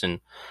 years. And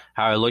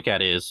how I look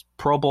at it is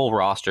Pro Bowl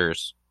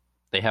rosters,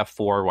 they have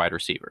 4 wide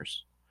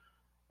receivers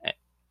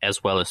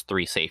as well as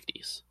 3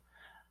 safeties.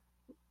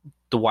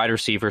 The wide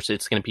receivers,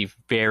 it's going to be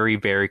very,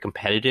 very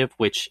competitive,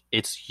 which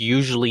it's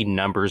usually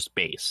numbers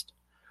based.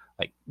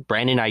 Like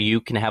Brandon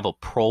Aiyuk can have a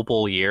Pro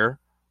Bowl year,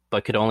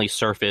 but could only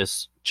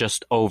surface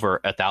just over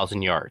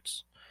 1,000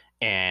 yards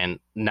and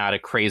not a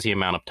crazy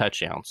amount of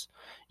touchdowns.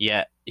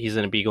 Yet he's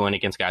going to be going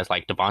against guys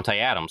like Devontae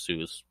Adams,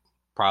 who's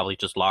probably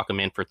just lock him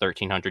in for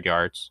 1,300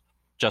 yards.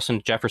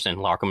 Justin Jefferson,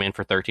 lock him in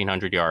for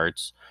 1,300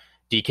 yards.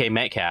 DK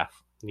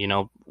Metcalf,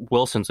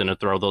 Wilson's going to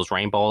throw those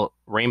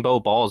rainbow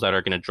balls that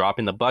are going to drop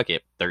in the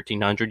bucket,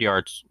 1,300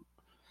 yards.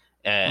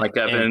 Mike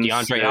Evans,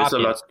 DeAndre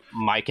Hopkins,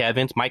 Mike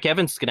Evans. Mike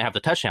Evans is going to have the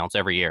touchdowns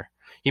every year.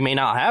 He may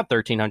not have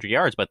 1,300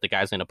 yards, but the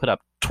guy's going to put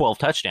up 12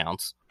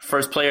 touchdowns.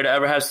 First player to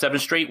ever have 7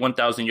 straight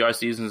 1,000-yard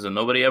seasons, and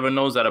nobody ever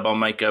knows that about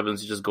Mike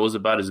Evans. He just goes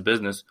about his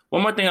business.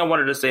 One more thing I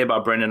wanted to say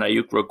about Brandon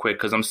Aiyuk real quick,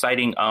 because I'm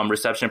citing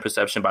Reception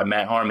Perception by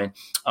Matt Harmon,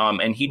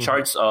 and he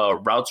charts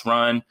routes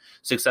run,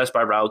 success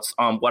by routes.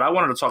 What I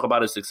wanted to talk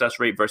about is success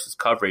rate versus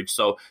coverage.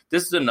 So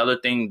this is another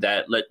thing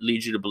that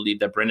leads you to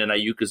believe that Brandon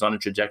Aiyuk is on a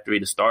trajectory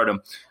to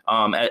stardom.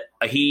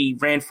 He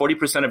ran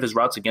 40% of his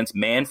routes against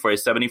man for a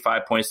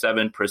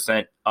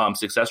 75.7%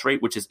 success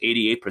rate, which is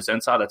 88th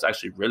percentile. That's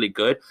actually really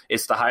good.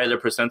 It's the higher the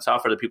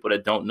percentile, for the people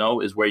that don't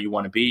know, is where you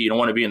want to be. You don't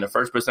want to be in the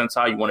first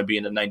percentile. You want to be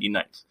in the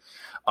 99th.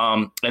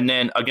 And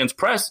then against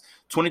press,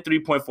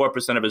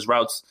 23.4% of his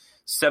routes,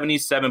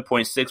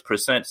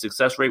 77.6%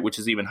 success rate, which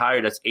is even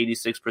higher. That's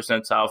 86th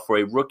percentile for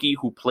a rookie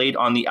who played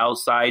on the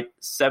outside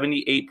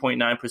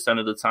 78.9%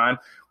 of the time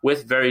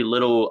with very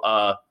little,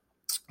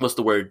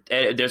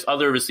 there's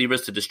other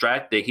receivers to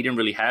distract. He didn't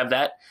really have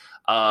that.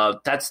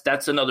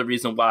 That's another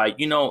reason why,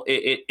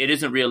 it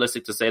isn't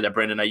realistic to say that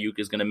Brandon Aiyuk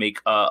is going to make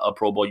a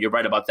Pro Bowl. You're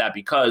right about that,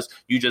 because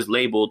you just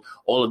labeled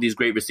all of these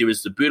great receivers.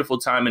 It's a beautiful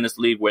time in this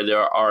league where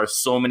there are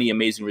so many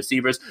amazing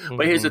receivers. Mm-hmm.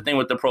 But here's the thing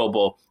with the Pro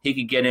Bowl. He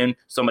could get in,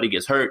 somebody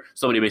gets hurt,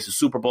 somebody makes a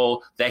Super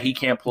Bowl that he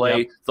can't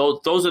play.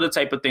 Yep. Those are the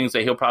type of things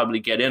that he'll probably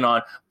get in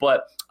on.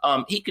 But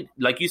he could,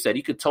 like you said,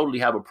 he could totally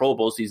have a Pro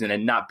Bowl season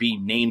and not be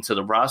named to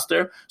the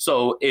roster.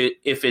 So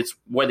if it's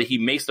whether he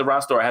makes the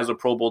roster or has a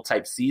Pro Bowl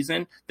type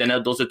season, then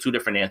those are two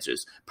different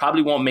answers.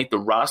 Probably won't make the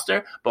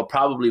roster, but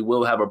probably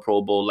will have a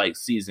Pro Bowl like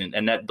season,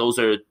 and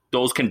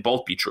those can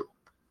both be true.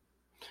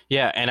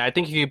 Yeah, and I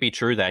think it could be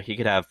true that he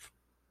could have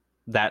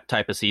that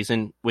type of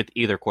season with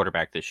either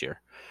quarterback this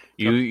year.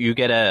 You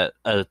get a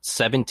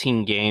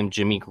 17-game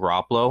Jimmy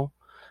Garoppolo,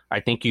 I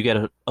think you get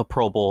a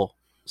Pro Bowl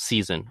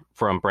season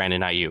from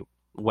Brandon Aiyuk.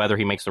 Whether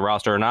he makes the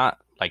roster or not,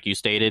 like you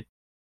stated,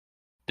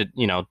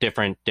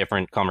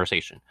 different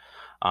conversation.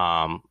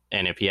 And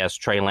if he has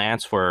Trey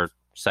Lance for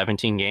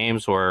 17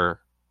 games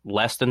or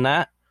less than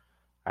that,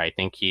 I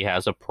think he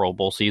has a Pro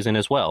Bowl season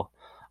as well.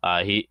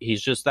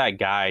 He's just that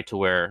guy to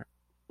where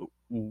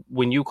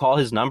when you call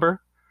his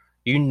number,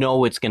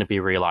 it's going to be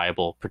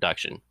reliable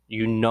production.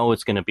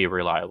 It's going to be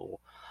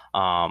reliable.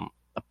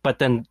 But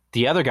then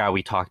the other guy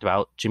we talked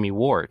about, Jimmie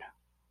Ward,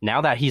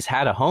 now that he's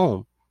had a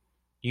home,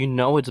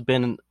 it's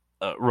been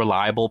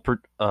reliable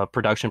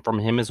production from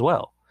him as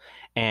well.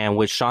 And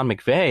with Sean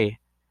McVay,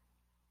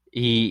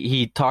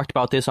 he talked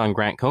about this on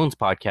Grant Cohn's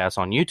podcast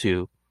on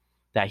YouTube,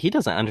 that he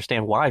doesn't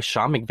understand why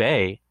Sean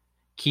McVay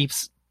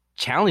keeps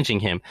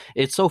challenging him.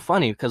 It's so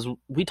funny because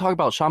we talk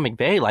about Sean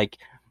McVay like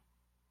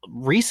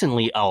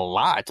recently a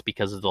lot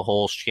because of the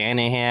whole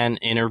Shanahan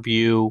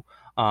interview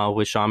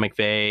with Sean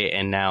McVay,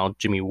 and now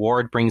Jimmie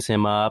Ward brings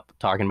him up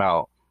talking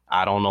about,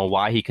 I don't know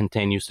why he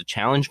continues to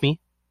challenge me.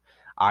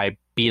 I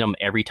feed him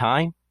every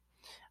time.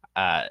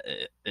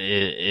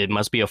 It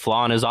must be a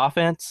flaw in his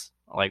offense.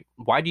 Like,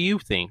 why do you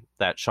think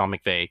that Sean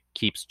McVay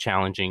keeps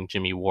challenging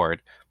Jimmie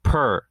Ward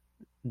per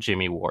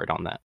Jimmie Ward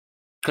on that?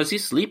 Because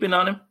he's sleeping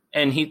on him.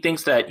 And he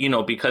thinks that,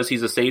 because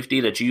he's a safety,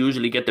 that you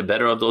usually get the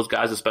better of those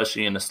guys,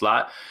 especially in the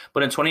slot.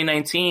 But in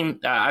 2019,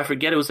 I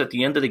forget, it was at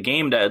the end of the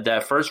game,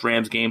 that first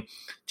Rams game,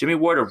 Jimmie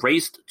Ward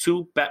erased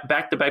two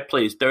back-to-back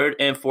plays, 3rd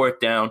and 4th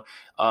down,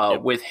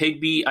 with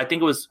Higbee. I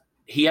think it was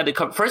he had to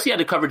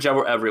cover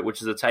Gerald Everett,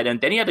 which is a tight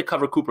end. Then he had to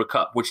cover Cooper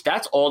Kupp, which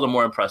that's all the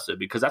more impressive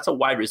because that's a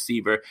wide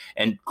receiver,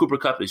 and Cooper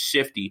Kupp is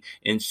shifty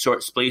in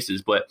short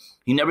spaces, but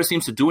he never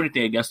seems to do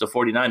anything against the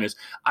 49ers.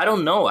 I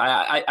don't know.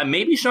 I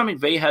maybe Sean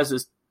McVay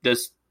has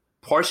this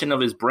portion of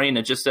his brain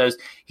that just says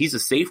he's a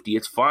safety.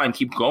 It's fine.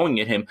 Keep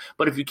going at him.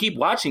 But if you keep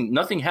watching,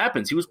 nothing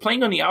happens. He was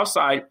playing on the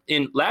outside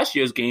in last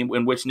year's game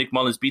in which Nick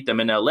Mullins beat them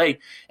in LA,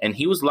 and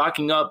he was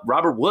locking up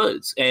Robert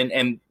Woods.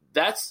 And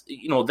that's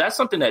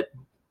something that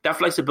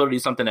flexibility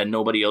is something that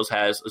nobody else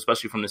has,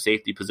 especially from the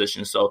safety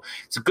position. So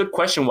it's a good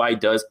question why he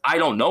does. I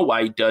don't know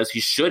why he does. He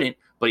shouldn't,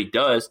 but he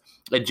does.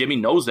 And Jimmy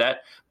knows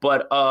that.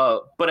 But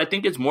I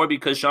think it's more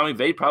because Sean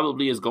McVay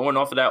probably is going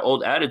off of that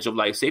old adage of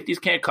like safeties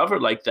can't cover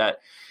like that.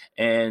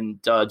 And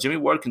Jimmie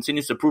Ward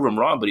continues to prove him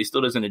wrong, but he still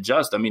doesn't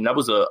adjust. I mean, that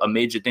was a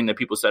major thing that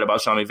people said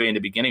about Sean McVay in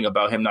the beginning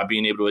about him not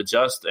being able to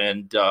adjust.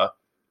 And I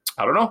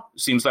don't know.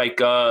 Seems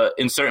like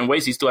in certain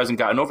ways he still hasn't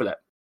gotten over that.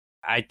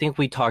 I think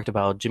we talked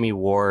about Jimmie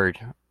Ward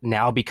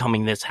now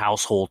becoming this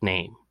household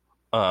name,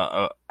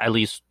 at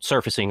least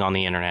surfacing on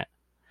the internet.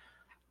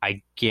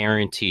 I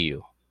guarantee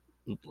you,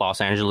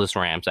 Los Angeles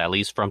Rams, at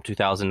least from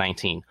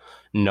 2019,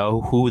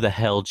 know who the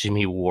hell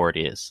Jimmie Ward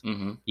is.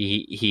 Mm-hmm.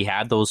 He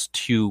had those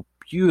two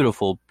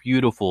beautiful,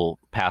 beautiful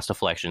pass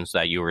deflections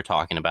that you were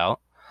talking about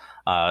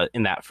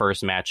in that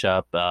first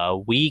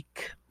matchup,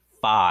 week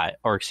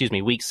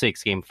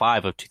 6, game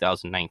 5 of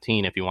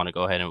 2019, if you want to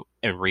go ahead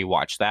and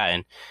rewatch that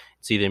and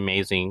see the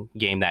amazing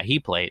game that he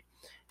played.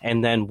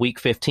 And then week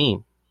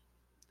 15,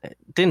 it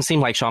didn't seem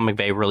like Sean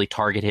McVay really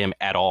targeted him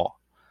at all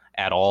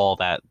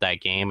that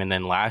game. And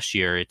then last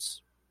year,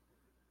 it's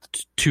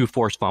 2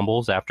 forced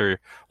fumbles after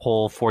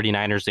whole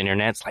 49ers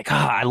internet's like,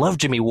 I love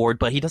Jimmie Ward,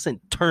 but he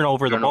doesn't turn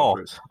over the ball.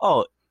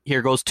 Oh,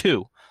 here goes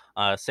 2.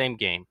 Same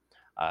game.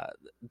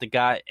 The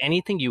guy,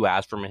 anything you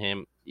ask from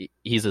him,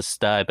 he's a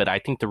stud. But I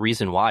think the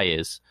reason why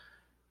is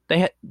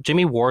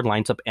Jimmie Ward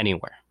lines up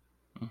anywhere.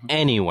 Mm-hmm.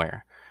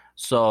 Anywhere.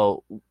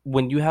 So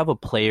when you have a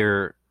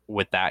player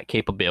with that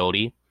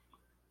capability,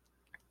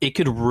 it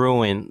could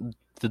ruin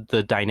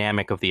the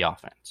dynamic of the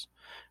offense.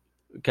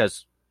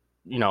 Because,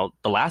 the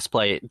last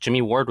play,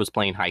 Jimmie Ward was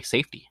playing high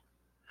safety.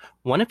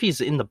 What if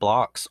he's in the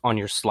blocks on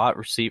your slot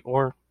receiver,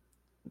 or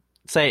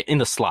say in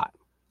the slot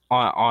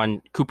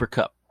on Cooper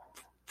Kupp,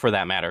 for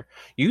that matter?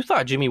 You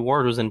thought Jimmie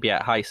Ward was going to be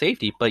at high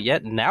safety, but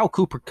yet now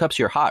Cooper Kupp's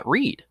your hot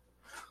read.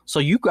 So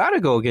you got to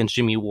go against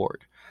Jimmie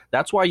Ward.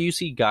 That's why you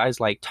see guys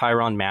like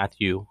Tyrann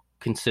Mathieu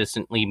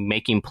consistently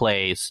making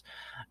plays,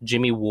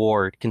 Jimmie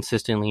Ward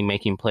consistently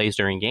making plays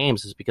during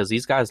games, is because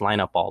these guys line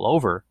up all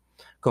over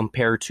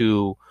compared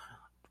to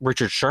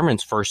Richard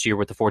Sherman's first year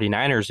with the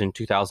 49ers in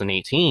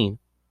 2018.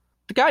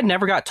 The guy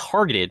never got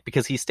targeted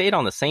because he stayed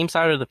on the same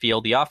side of the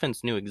field. The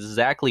offense knew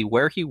exactly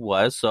where he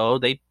was, so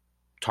they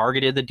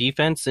targeted the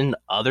defense in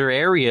other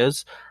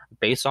areas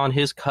based on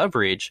his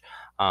coverage.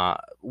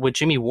 With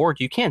Jimmie Ward,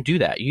 you can't do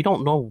that. You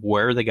don't know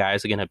where the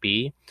guys are going to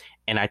be.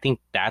 And I think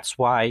that's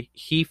why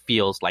he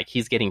feels like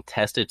he's getting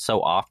tested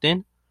so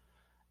often.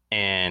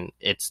 And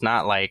it's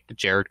not like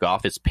Jared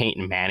Goff is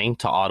Peyton Manning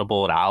to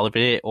audible it out of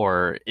it,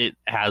 or it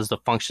has the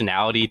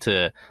functionality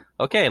to,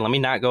 okay, let me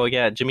not go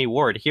get Jimmie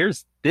Ward.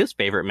 Here's this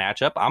favorite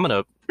matchup. I'm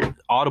going to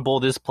audible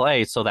this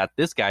play so that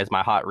this guy's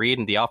my hot read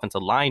and the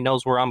offensive line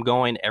knows where I'm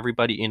going.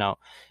 Everybody,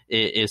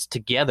 is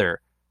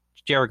together.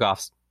 Jared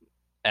Goff's,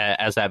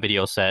 as that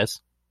video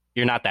says,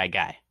 you're not that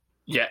guy.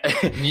 Yeah.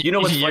 You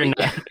know what's funny?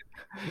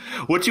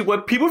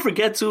 What people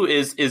forget too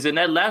is in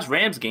that last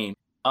Rams game,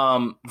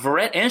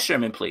 Verrett and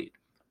Sherman played.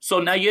 So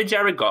now you're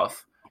Jared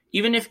Goff.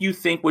 Even if you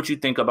think what you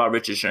think about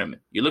Richard Sherman,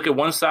 you look at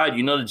one side,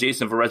 that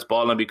Jason Verrett's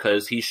balling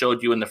because he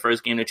showed you in the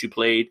first game that you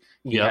played.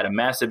 He had a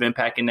massive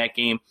impact in that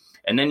game.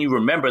 And then you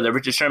remember that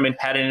Richard Sherman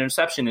had an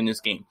interception in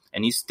this game.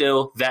 And he's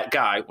still that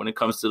guy when it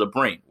comes to the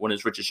brain, when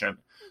it's Richard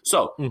Sherman.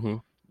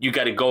 So you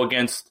got to go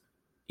against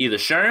either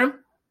Sherman,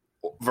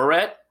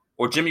 Verrett,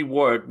 or Jimmie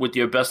Ward with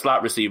your best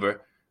slot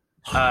receiver.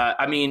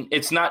 I mean,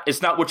 it's not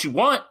what you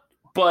want,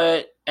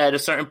 but at a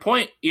certain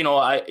point, you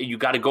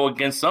got to go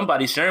against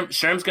somebody.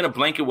 Sherm's going to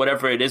blanket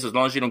whatever it is as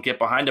long as you don't get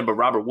behind him, but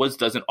Robert Woods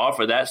doesn't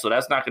offer that, so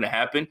that's not going to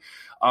happen.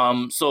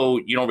 So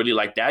you don't really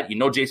like that.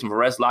 Jason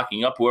Verrett's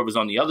locking up whoever's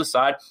on the other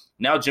side.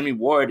 Now Jimmie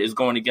Ward is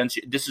going against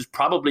you. This is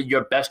probably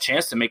your best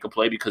chance to make a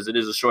play because it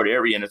is a short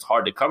area and it's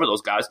hard to cover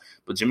those guys,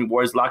 but Jimmie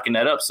Ward is locking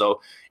that up.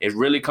 So it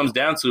really comes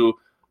down to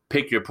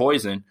pick your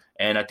poison.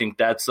 And I think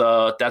that's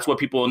what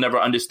people will never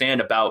understand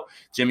about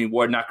Jimmie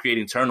Ward not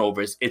creating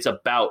turnovers. It's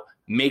about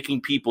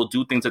making people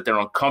do things that they're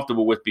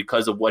uncomfortable with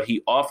because of what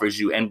he offers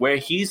you. And where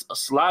he's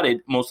slotted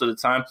most of the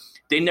time,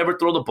 they never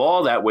throw the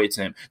ball that way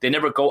to him. They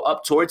never go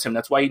up towards him.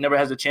 That's why he never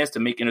has a chance to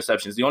make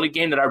interceptions. The only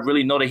game that I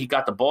really know that he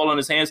got the ball in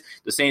his hands,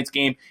 the Saints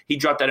game, he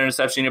dropped that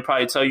interception. He'll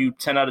probably tell you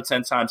 10 out of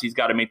 10 times he's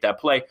got to make that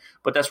play.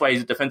 But that's why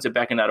he's a defensive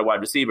back and not a wide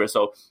receiver.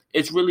 So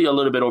it's really a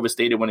little bit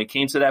overstated when it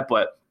came to that.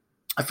 But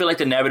I feel like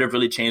the narrative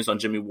really changed on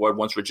Jimmie Ward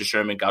once Richard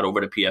Sherman got over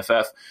to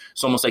PFF.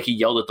 It's almost like he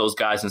yelled at those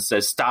guys and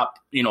said, stop,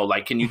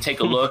 can you take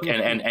a look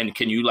and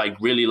can you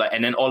really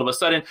and then all of a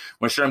sudden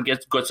when Sherman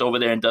gets over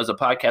there and does a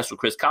podcast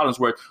with Chris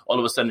Collinsworth, all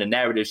of a sudden the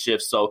narrative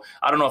shifts. So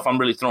I don't know if I'm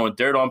really throwing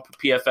dirt on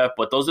PFF,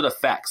 but those are the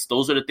facts.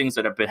 Those are the things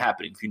that have been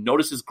happening. If you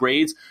notice his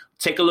grades,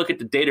 take a look at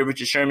the data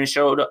Richard Sherman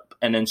showed up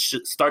and then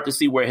start to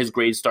see where his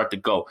grades start to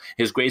go.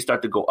 His grades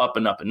start to go up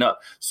and up and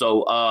up.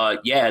 So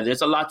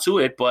there's a lot to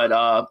it,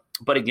 but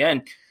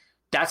again,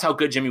 that's how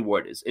good Jimmie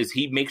Ward is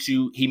he makes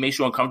you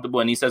uncomfortable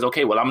and he says,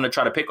 okay, well, I'm going to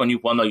try to pick on you.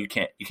 Well, no, you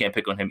can't. You can't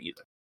pick on him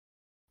either.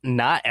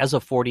 Not as a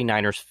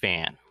 49ers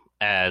fan,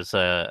 as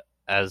a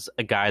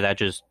guy that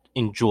just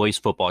enjoys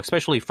football,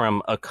 especially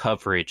from a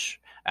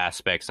coverage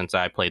aspect, since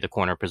I play the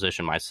corner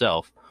position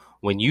myself.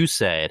 When you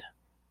said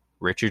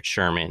Richard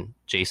Sherman,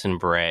 Jason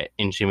Verrett,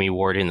 and Jimmie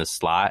Ward in the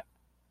slot,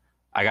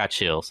 I got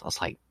chills. I was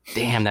like,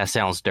 damn, that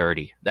sounds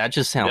dirty. That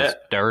just sounds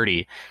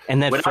dirty.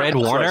 And then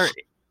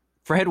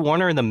Fred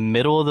Warner in the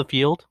middle of the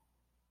field.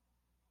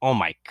 Oh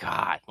my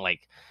God.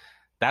 Like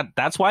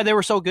that's why they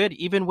were so good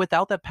even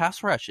without that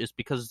pass rush, is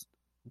because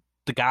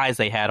the guys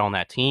they had on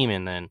that team.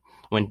 And then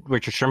when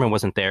Richard Sherman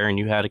wasn't there and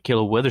you had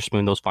Ahkello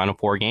Witherspoon those final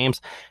 4 games,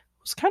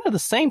 it was kind of the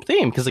same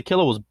theme because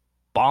Ahkello was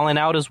balling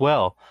out as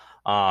well.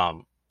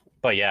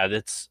 But yeah,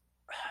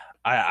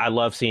 I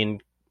love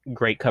seeing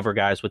great cover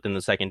guys within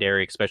the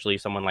secondary, especially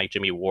someone like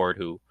Jimmie Ward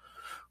who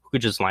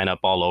could just line up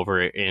all over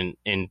and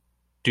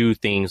do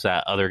things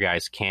that other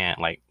guys can't.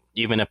 Like,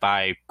 even if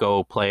I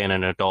go play in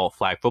an adult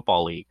flag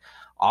football league,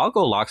 I'll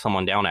go lock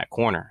someone down at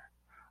corner.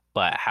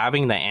 But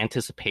having the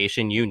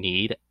anticipation you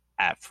need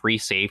at free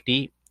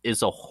safety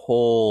is a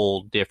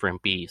whole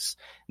different beast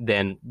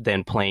than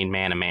playing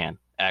man-to-man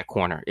at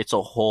corner. It's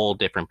a whole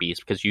different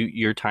beast because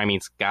your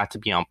timing's got to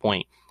be on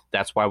point.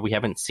 That's why we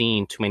haven't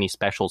seen too many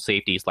special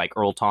safeties like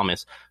Earl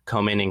Thomas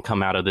come in and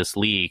come out of this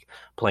league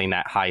playing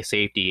that high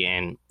safety.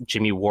 And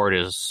Jimmie Ward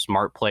is a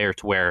smart player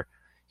to where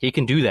he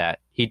can do that.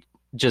 He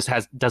just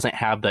doesn't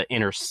have the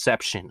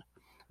interception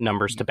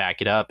numbers to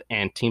back it up,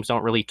 and teams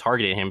don't really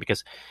target him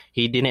because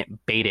he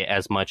didn't bait it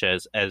as much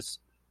as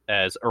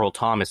Earl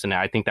Thomas. And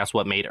I think that's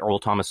what made Earl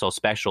Thomas so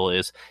special,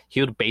 is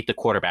he would bait the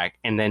quarterback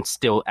and then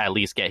still at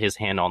least get his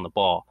hand on the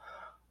ball.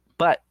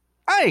 But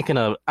I ain't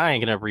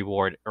gonna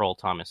reward Earl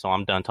Thomas, so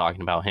I'm done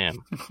talking about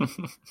him.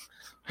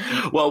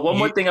 Well, one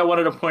more thing I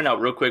wanted to point out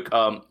real quick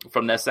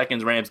from that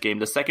second Rams game,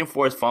 the second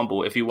forced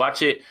fumble. If you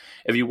watch it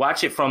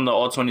from the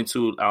All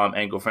 22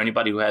 angle, for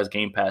anybody who has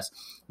Game Pass,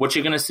 what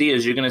you're gonna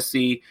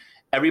see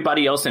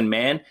everybody else in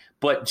man,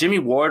 but Jimmie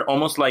Ward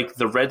almost like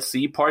the Red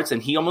Sea parts,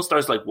 and he almost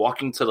starts like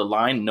walking to the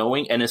line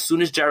knowing, and as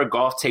soon as Jared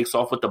Goff takes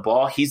off with the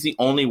ball, he's the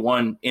only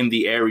one in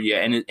the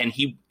area, and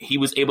he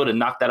was able to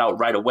knock that out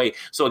right away.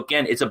 So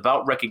again, it's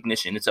about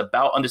recognition. It's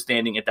about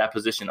understanding at that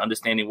position,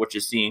 understanding what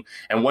you're seeing,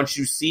 and once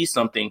you see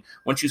something,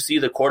 once you see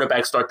the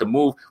quarterback start to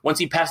move, once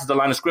he passes the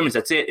line of scrimmage,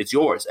 that's it. It's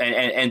yours.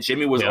 And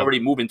Jimmie was already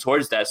moving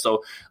towards that.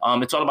 So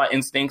it's all about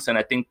instincts, and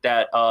I think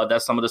that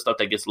that's some of the stuff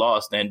that gets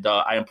lost. And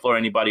I implore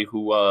anybody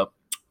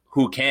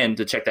who can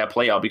to check that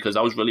play out, because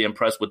I was really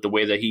impressed with the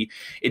way that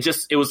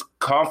it was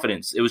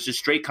confidence. It was just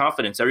straight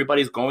confidence.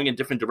 Everybody's going in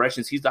different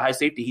directions. He's the high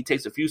safety. He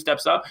takes a few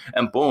steps up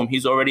and boom,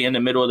 he's already in the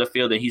middle of the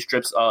field, and he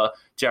strips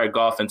Jared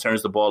Goff and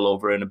turns the ball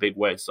over in a big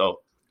way. So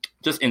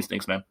just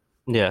instincts, man.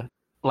 Yeah.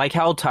 Like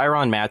how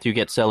Tyrann Mathieu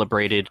gets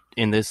celebrated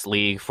in this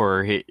league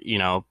for,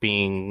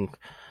 being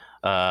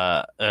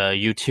a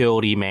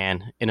utility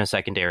man in a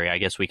secondary, I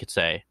guess we could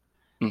say.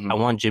 Mm-hmm. I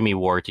want Jimmie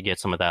Ward to get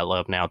some of that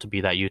love now, to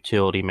be that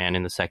utility man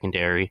in the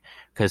secondary,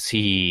 because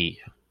he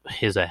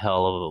is a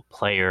hell of a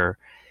player.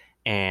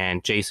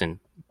 And Jason,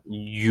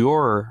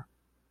 you're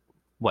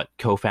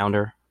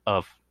co-founder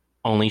of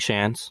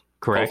OnlyShans,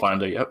 correct?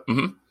 Co-founder, yep.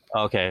 Mm-hmm.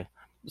 Okay.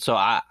 So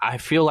I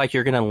feel like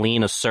you're going to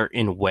lean a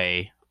certain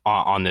way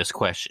on this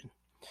question.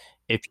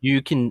 If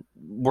you can,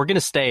 we're going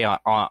to stay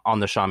on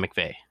the Sean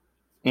McVay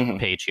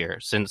page here,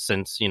 since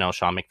Sean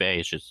McVay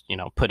is just,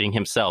 putting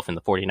himself in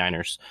the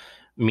 49ers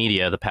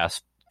media the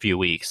past few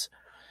weeks.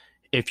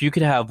 If you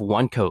could have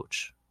one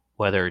coach,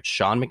 whether it's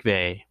Sean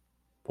McVay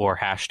or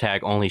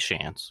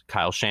 #OnlyShans,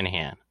 Kyle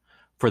Shanahan,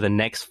 for the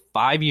next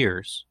 5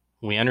 years,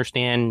 we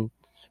understand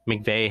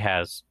McVay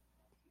has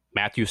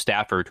Matthew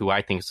Stafford, who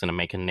I think is going to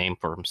make a name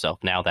for himself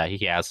now that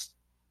he has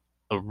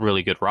a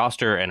really good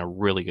roster and a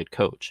really good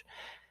coach,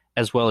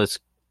 as well as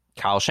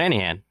Kyle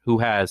Shanahan, who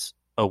has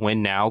a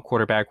win now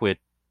quarterback with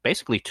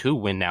basically 2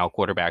 win now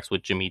quarterbacks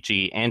with Jimmy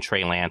G and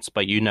Trey Lance.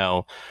 But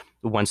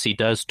once he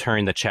does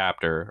turn the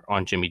chapter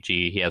on Jimmy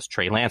G, he has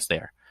Trey Lance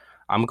there.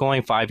 I'm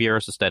going 5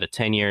 years instead of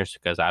 10 years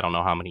because I don't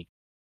know how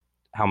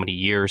many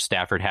years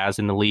Stafford has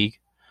in the league.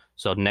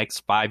 So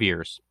next 5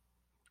 years,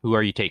 Who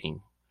are you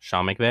taking?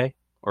 Sean McVay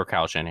or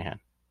Kyle Shanahan?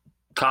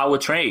 Kyle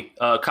would trade.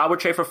 Kyle would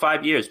trade for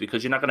 5 years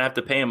because you're not going to have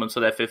to pay him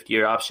until that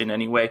 5th-year option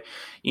anyway.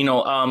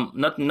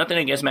 Nothing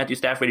against Matthew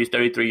Stafford. He's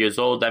 33 years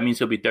old. That means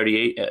he'll be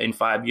 38 in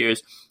 5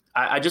 years.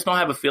 I just don't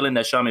have a feeling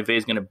that Sean McVay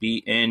is going to be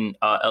in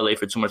LA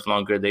for too much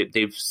longer.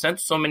 They've sent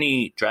so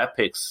many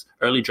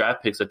early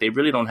draft picks, that they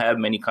really don't have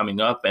many coming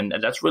up. And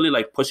that's really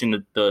like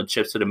pushing the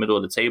chips to the middle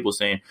of the table,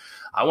 saying,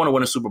 I want to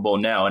win a Super Bowl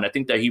now. And I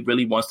think that he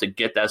really wants to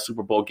get that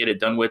Super Bowl, get it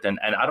done with. And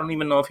I don't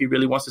even know if he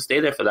really wants to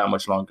stay there for that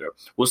much longer.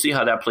 We'll see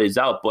how that plays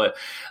out. But,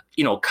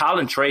 Kyle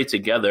and Trey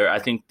together, I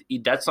think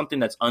that's something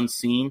that's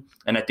unseen.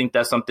 And I think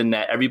that's something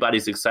that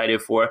everybody's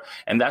excited for.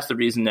 And that's the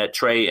reason that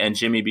Trey and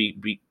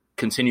Jimmy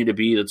continue to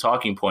be the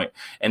talking point,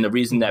 and the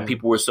reason that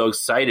people were so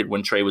excited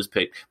when Trey was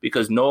picked,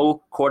 because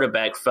no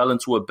quarterback fell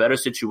into a better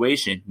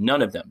situation.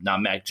 None of them,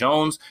 not Mac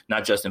Jones,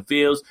 not Justin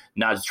Fields,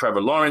 not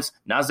Trevor Lawrence,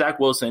 not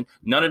Zach Wilson.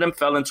 None of them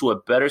fell into a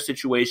better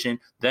situation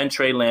than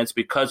Trey Lance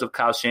because of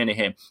Kyle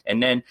Shanahan.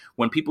 And then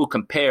when people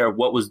compare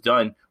what was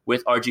done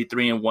with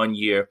RG3 in 1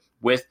 year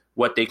with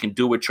what they can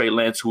do with Trey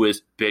Lance, who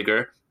is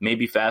bigger,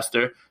 maybe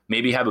faster,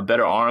 maybe have a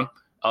better arm,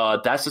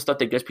 that's the stuff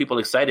that gets people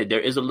excited.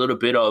 There is a little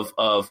bit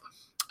of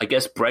I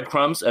guess,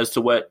 breadcrumbs as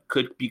to what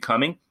could be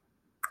coming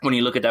when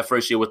you look at that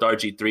first year with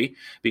RG3,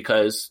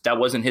 because that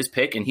wasn't his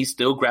pick, and he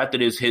still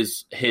grafted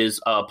his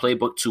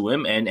playbook to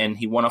him, and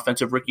he won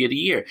Offensive Rookie of the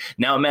Year.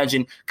 Now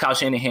imagine Kyle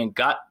Shanahan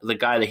got the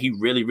guy that he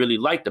really, really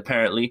liked,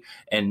 apparently,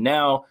 and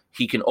now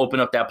he can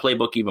open up that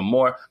playbook even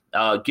more.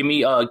 Give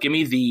me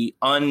the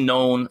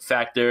unknown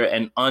factor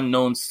and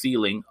unknown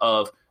ceiling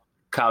of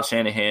Kyle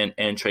Shanahan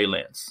and Trey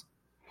Lance.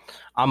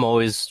 I'm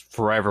always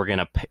forever going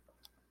to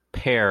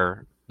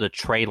pair the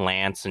Trey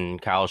Lance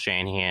and Kyle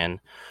Shanahan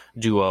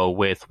duo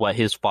with what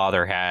his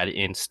father had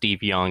in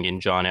Steve Young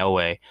and John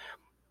Elway.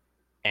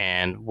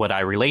 And what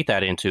I relate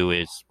that into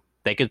is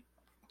they could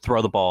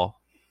throw the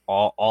ball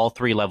all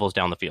 3 levels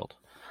down the field.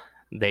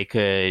 They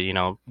could,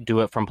 do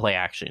it from play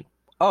action.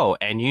 Oh,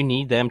 and you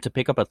need them to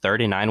pick up a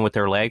 39 with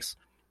their legs.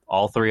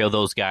 All 3 of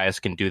those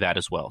guys can do that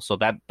as well. So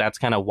that's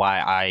kind of why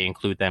I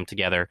include them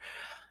together.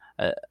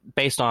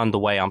 Based on the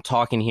way I'm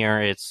talking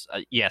here, it's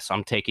yes,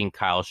 I'm taking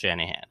Kyle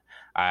Shanahan.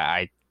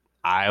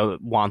 I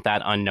want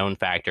that unknown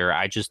factor.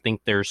 I just think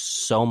there's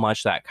so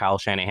much that Kyle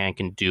Shanahan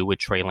can do with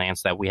Trey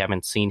Lance that we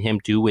haven't seen him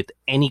do with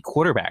any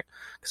quarterback.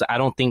 Because I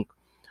don't think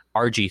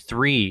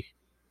RG3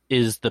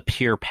 is the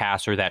pure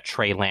passer that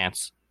Trey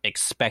Lance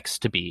expects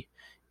to be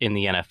in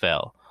the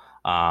NFL.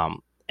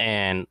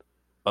 And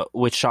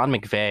with Sean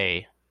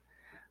McVay,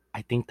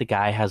 I think the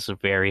guy has a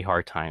very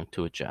hard time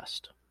to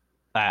adjust.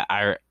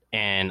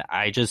 And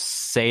I just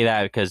say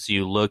that because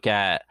you look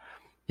at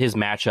his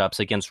matchups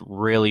against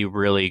really,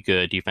 really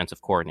good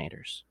defensive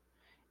coordinators.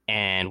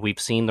 And we've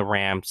seen the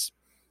Rams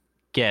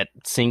get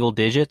single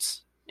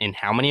digits in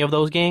how many of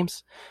those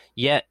games?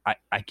 Yet,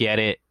 I get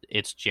it.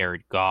 It's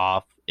Jared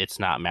Goff. It's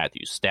not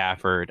Matthew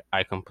Stafford.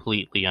 I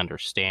completely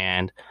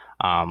understand.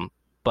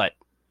 But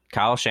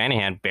Kyle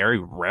Shanahan very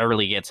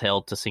rarely gets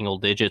held to single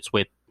digits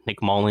with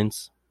Nick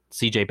Mullins,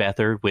 CJ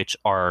Beathard, which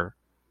are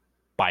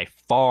by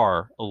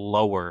far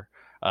lower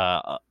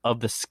of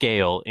the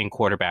scale in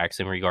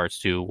quarterbacks in regards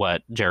to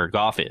what Jared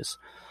Goff is.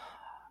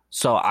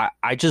 So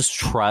I just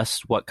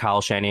trust what Kyle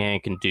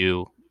Shanahan can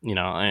do,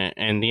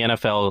 and the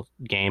NFL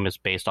game is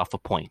based off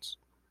of points.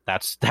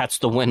 That's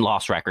the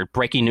win-loss record.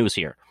 Breaking news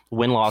here.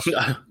 Win-loss,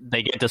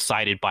 they get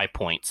decided by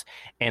points.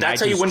 And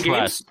that's how you win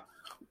games?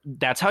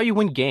 That's how you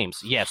win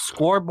games. Yes,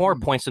 score more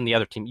points than the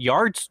other team.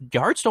 Yards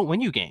don't win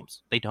you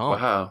games. They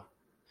don't. Wow.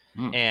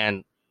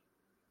 And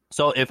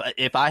so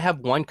if I have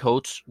one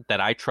coach that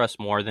I trust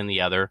more than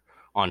the other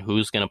on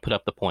who's going to put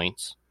up the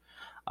points,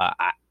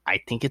 I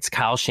think it's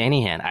Kyle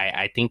Shanahan.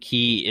 I think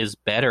he is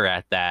better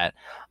at that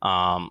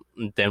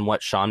than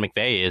what Sean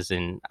McVay is.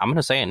 And I'm going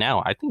to say it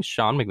now. I think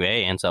Sean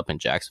McVay ends up in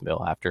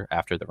Jacksonville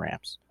after the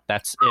Rams.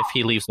 That's if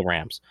he leaves the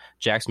Rams.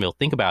 Jacksonville,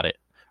 think about it.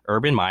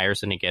 Urban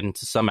Meyer's going to get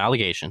into some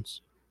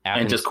allegations.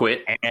 And just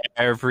quit?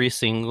 Every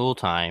single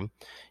time.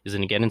 He's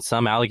going to get in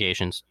some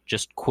allegations.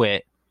 Just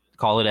quit.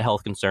 Call it a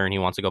health concern. He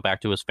wants to go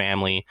back to his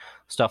family,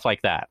 stuff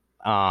like that.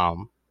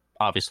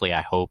 Obviously,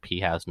 I hope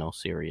he has no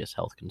serious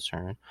health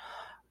concern.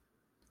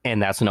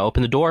 And that's going to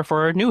open the door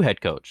for a new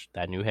head coach.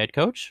 That new head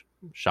coach,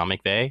 Sean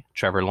McVay,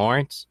 Trevor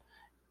Lawrence.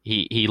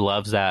 He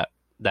loves that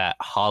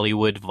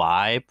Hollywood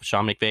vibe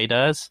Sean McVay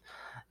does.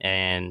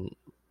 And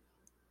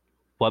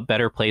what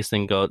better place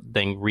than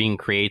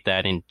recreate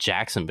that in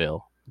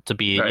Jacksonville to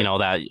be, right.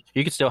 That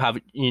you could still have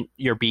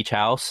your beach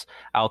house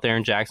out there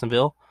in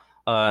Jacksonville.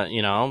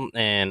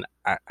 And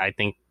I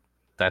think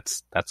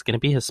that's going to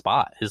be his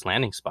spot, his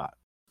landing spot.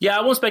 Yeah,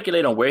 I won't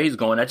speculate on where he's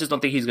going. I just don't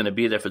think he's going to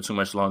be there for too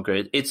much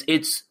longer. It's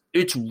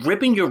it's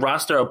ripping your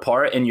roster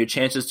apart and your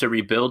chances to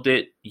rebuild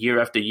it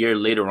year after year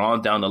later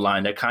on down the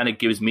line. That kind of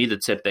gives me the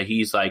tip that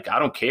he's like, I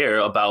don't care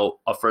about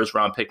a first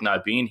round pick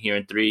not being here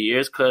in 3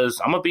 years because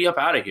I'm gonna be up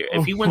out of here.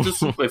 If he wins a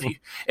Super,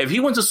 if he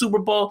wins a Super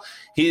Bowl,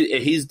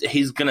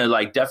 he's gonna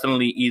like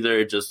definitely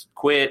either just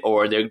quit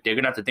or they're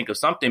gonna have to think of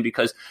something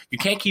because you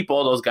can't keep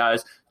all those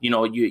guys. You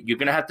know, you're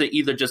going to have to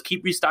either just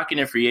keep restocking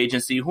in free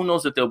agency. Who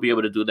knows if they'll be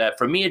able to do that?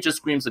 For me, it just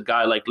screams a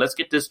guy like, let's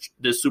get this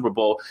Super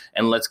Bowl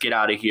and let's get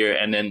out of here.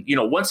 And then, you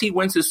know, once he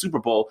wins his Super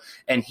Bowl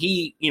and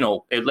he, you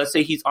know, let's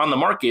say he's on the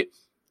market,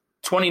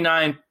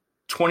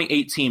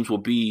 28 teams will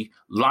be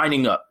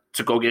lining up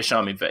to go get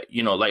Sean McVay,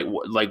 you know,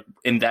 like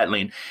in that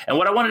lane. And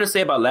what I wanted to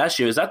say about last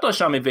year is I thought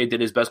Sean McVay did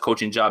his best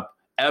coaching job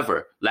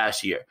ever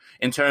last year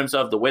in terms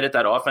of the way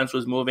that offense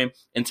was moving,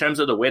 in terms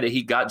of the way that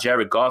he got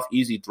Jared Goff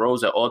easy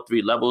throws at all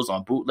three levels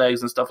on bootlegs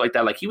and stuff like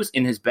that. Like he was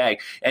in his bag.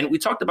 And we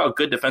talked about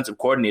good defensive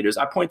coordinators.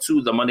 I point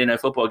to the Monday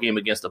Night Football game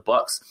against the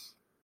Bucs.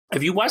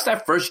 If you watch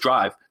that first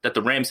drive that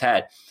the Rams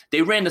had,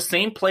 they ran the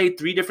same play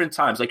 3 different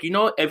times. Like, you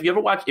know, if you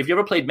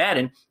ever played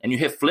Madden and you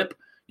hit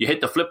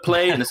the flip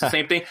play and it's the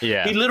same thing.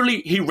 Yeah.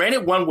 He ran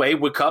it one way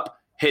with Kupp,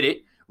 hit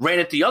it, ran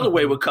it the other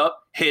way with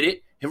Kupp, hit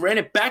it. He ran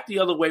it back the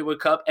other way with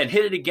Kupp and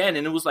hit it again,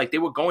 and it was like they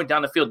were going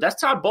down the field. That's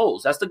Todd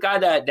Bowles. That's the guy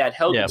that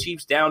held the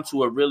Chiefs down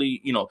to a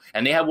really, you know,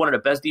 and they have one of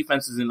the best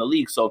defenses in the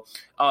league. So,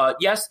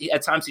 yes,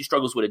 at times he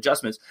struggles with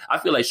adjustments. I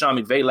feel like Sean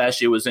McVay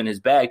last year was in his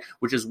bag,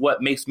 which is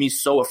what makes me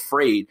so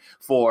afraid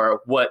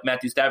for what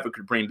Matthew Stafford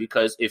could bring,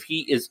 because if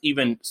he is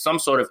even some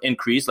sort of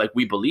increase, like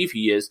we believe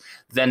he is,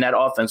 then that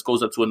offense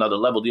goes up to another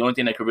level. The only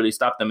thing that could really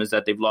stop them is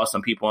that they've lost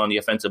some people on the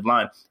offensive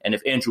line, and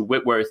if Andrew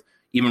Whitworth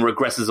even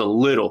regresses a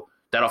little,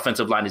 that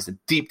offensive line is in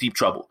deep, deep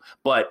trouble.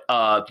 But,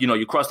 you know,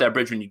 you cross that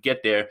bridge when you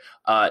get there,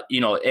 you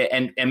know,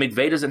 and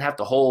McVay doesn't have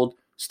to hold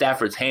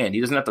Stafford's hand.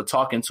 He doesn't have to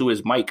talk into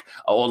his mic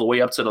all the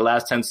way up to the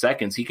last 10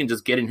 seconds. He can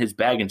just get in his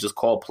bag and just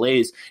call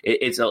plays.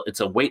 It's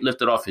a weight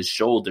lifted off his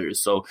shoulders.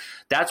 So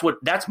that's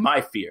my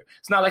fear.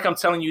 It's not like I'm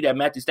telling you that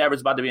Matthew Stafford's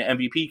about to be an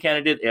MVP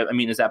candidate. I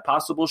mean, is that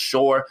possible?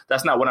 Sure.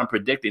 That's not what I'm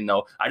predicting,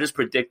 though. I just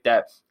predict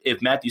that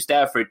if Matthew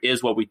Stafford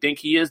is what we think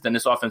he is, then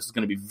this offense is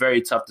going to be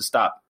very tough to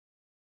stop.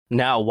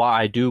 Now, while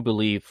I do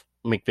believe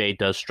McVay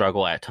does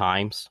struggle at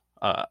times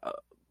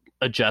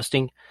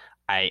adjusting,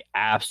 I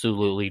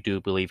absolutely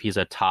do believe he's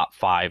a top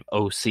 5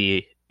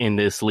 OC in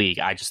this league.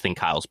 I just think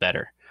Kyle's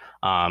better.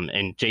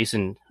 And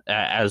Jason,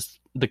 as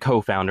the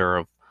co-founder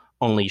of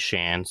Only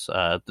Shans,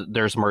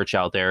 there's merch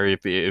out there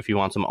if you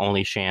want some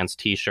Only Shans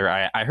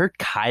t-shirt. I heard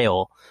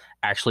Kyle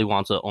actually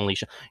wants a Only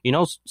Shans. You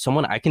know,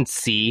 someone I can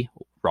see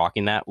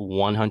rocking that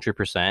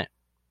 100%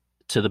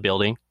 to the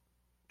building,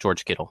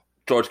 George Kittle.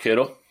 George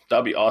Kittle.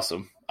 That'd be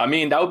awesome. I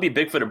mean, that would be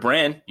big for the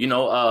brand. You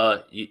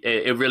know,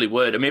 it really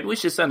would. Maybe we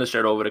should send a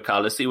shirt over to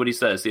Kyle. Let's see what he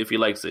says. See if he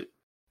likes it.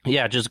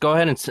 Yeah, just go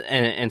ahead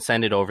and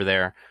send it over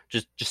there.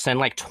 Just send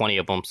like 20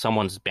 of them.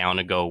 Someone's bound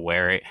to go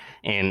wear it.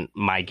 And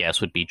my guess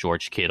would be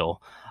George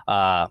Kittle.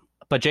 But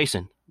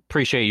Jason,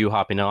 appreciate you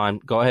hopping on.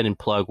 Go ahead and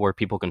plug where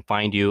people can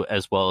find you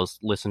as well as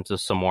listen to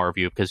some more of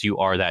you because you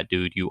are that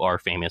dude. You are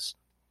famous.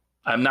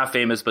 I'm not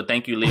famous, but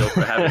thank you, Leo,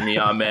 for having me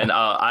on, man.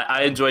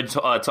 I enjoyed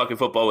talking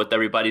football with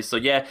everybody. So,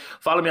 yeah,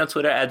 follow me on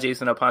Twitter at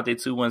Jason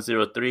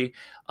Aponte2103.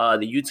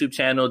 The YouTube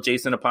channel,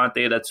 Jason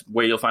Aponte, that's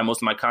where you'll find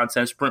most of my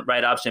content. Sprint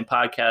Right Option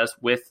podcast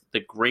with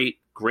the great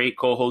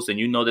co-host, and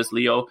you know this,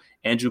 Leo,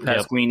 Andrew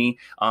Pasquini.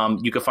 Yep.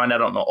 You can find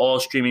that on all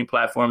streaming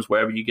platforms,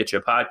 wherever you get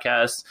your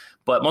podcasts.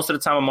 But most of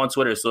the time I'm on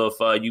Twitter. So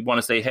if you want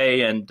to say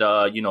hey and,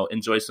 you know,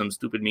 enjoy some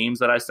stupid memes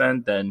that I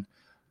send, then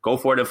go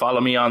for it and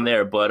follow me on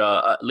there. But,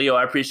 Leo,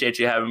 I appreciate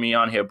you having me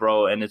on here,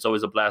 bro. And it's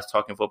always a blast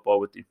talking football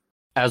with you.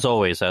 As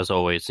always,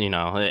 you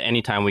know,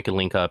 anytime we can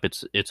link up,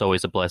 it's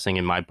always a blessing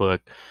in my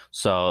book.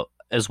 So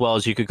as well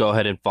as you could go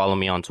ahead and follow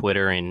me on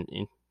Twitter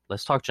and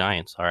let's talk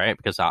Giants. All right.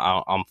 Because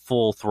I'm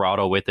full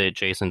throttle with it.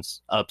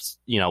 Jason's up,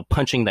 you know,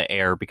 punching the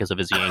air because of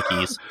his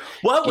Yankees.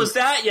 What was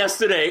that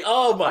yesterday?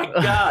 Oh my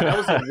God. That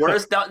was the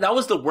worst. That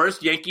was the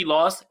worst Yankee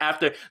loss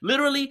after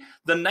literally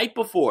the night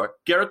before.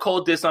 Garrett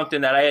Cole did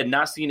something that I had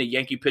not seen a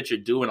Yankee pitcher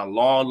do in a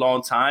long,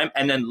 long time.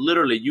 And then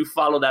literally you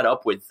follow that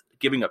up with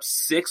giving up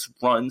 6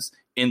 runs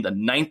in the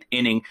 9th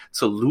inning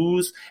to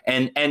lose.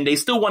 And they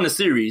still won the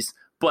series,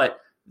 but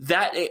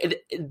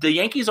the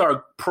Yankees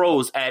are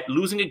pros at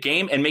losing a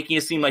game and making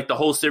it seem like the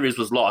whole series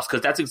was lost,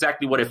 because that's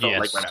exactly what it felt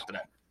like right after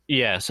that.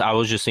 Yes, I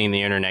was just seeing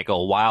the internet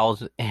go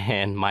wild,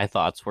 and my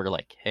thoughts were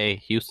like, "Hey,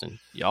 Houston,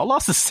 y'all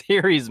lost the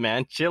series,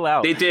 man. Chill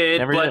out." They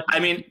did, I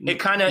mean, it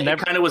kind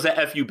of was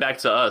a FU back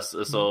to us.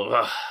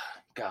 So,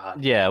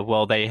 God. Yeah,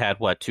 well, they had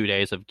 2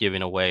 days of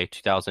giving away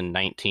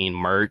 2019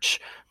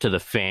 merch to the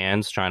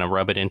fans, trying to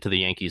rub it into the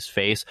Yankees'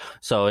 face.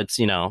 So it's,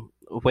 you know,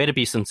 way to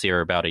be sincere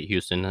about it,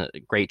 Houston.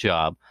 Great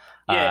job.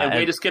 Yeah, and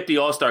way to skip the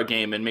All-Star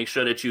game and make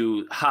sure that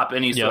you hop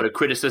any sort of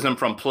criticism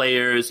from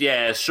players.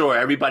 Yeah, sure,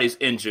 everybody's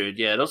injured.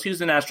 Yeah, those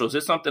Houston Astros,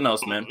 it's something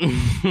else, man.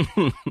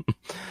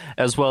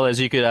 As well as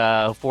you could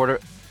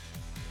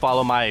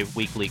follow my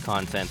weekly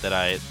content that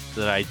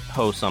I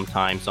host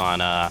sometimes on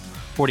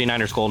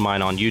 49ers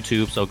Goldmine on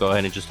YouTube. So go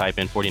ahead and just type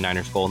in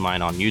 49ers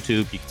Goldmine on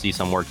YouTube. You can see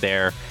some work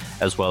there,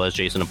 as well as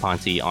Jason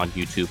Aponte on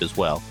YouTube as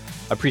well.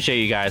 I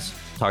appreciate you guys.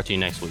 Talk to you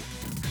next week.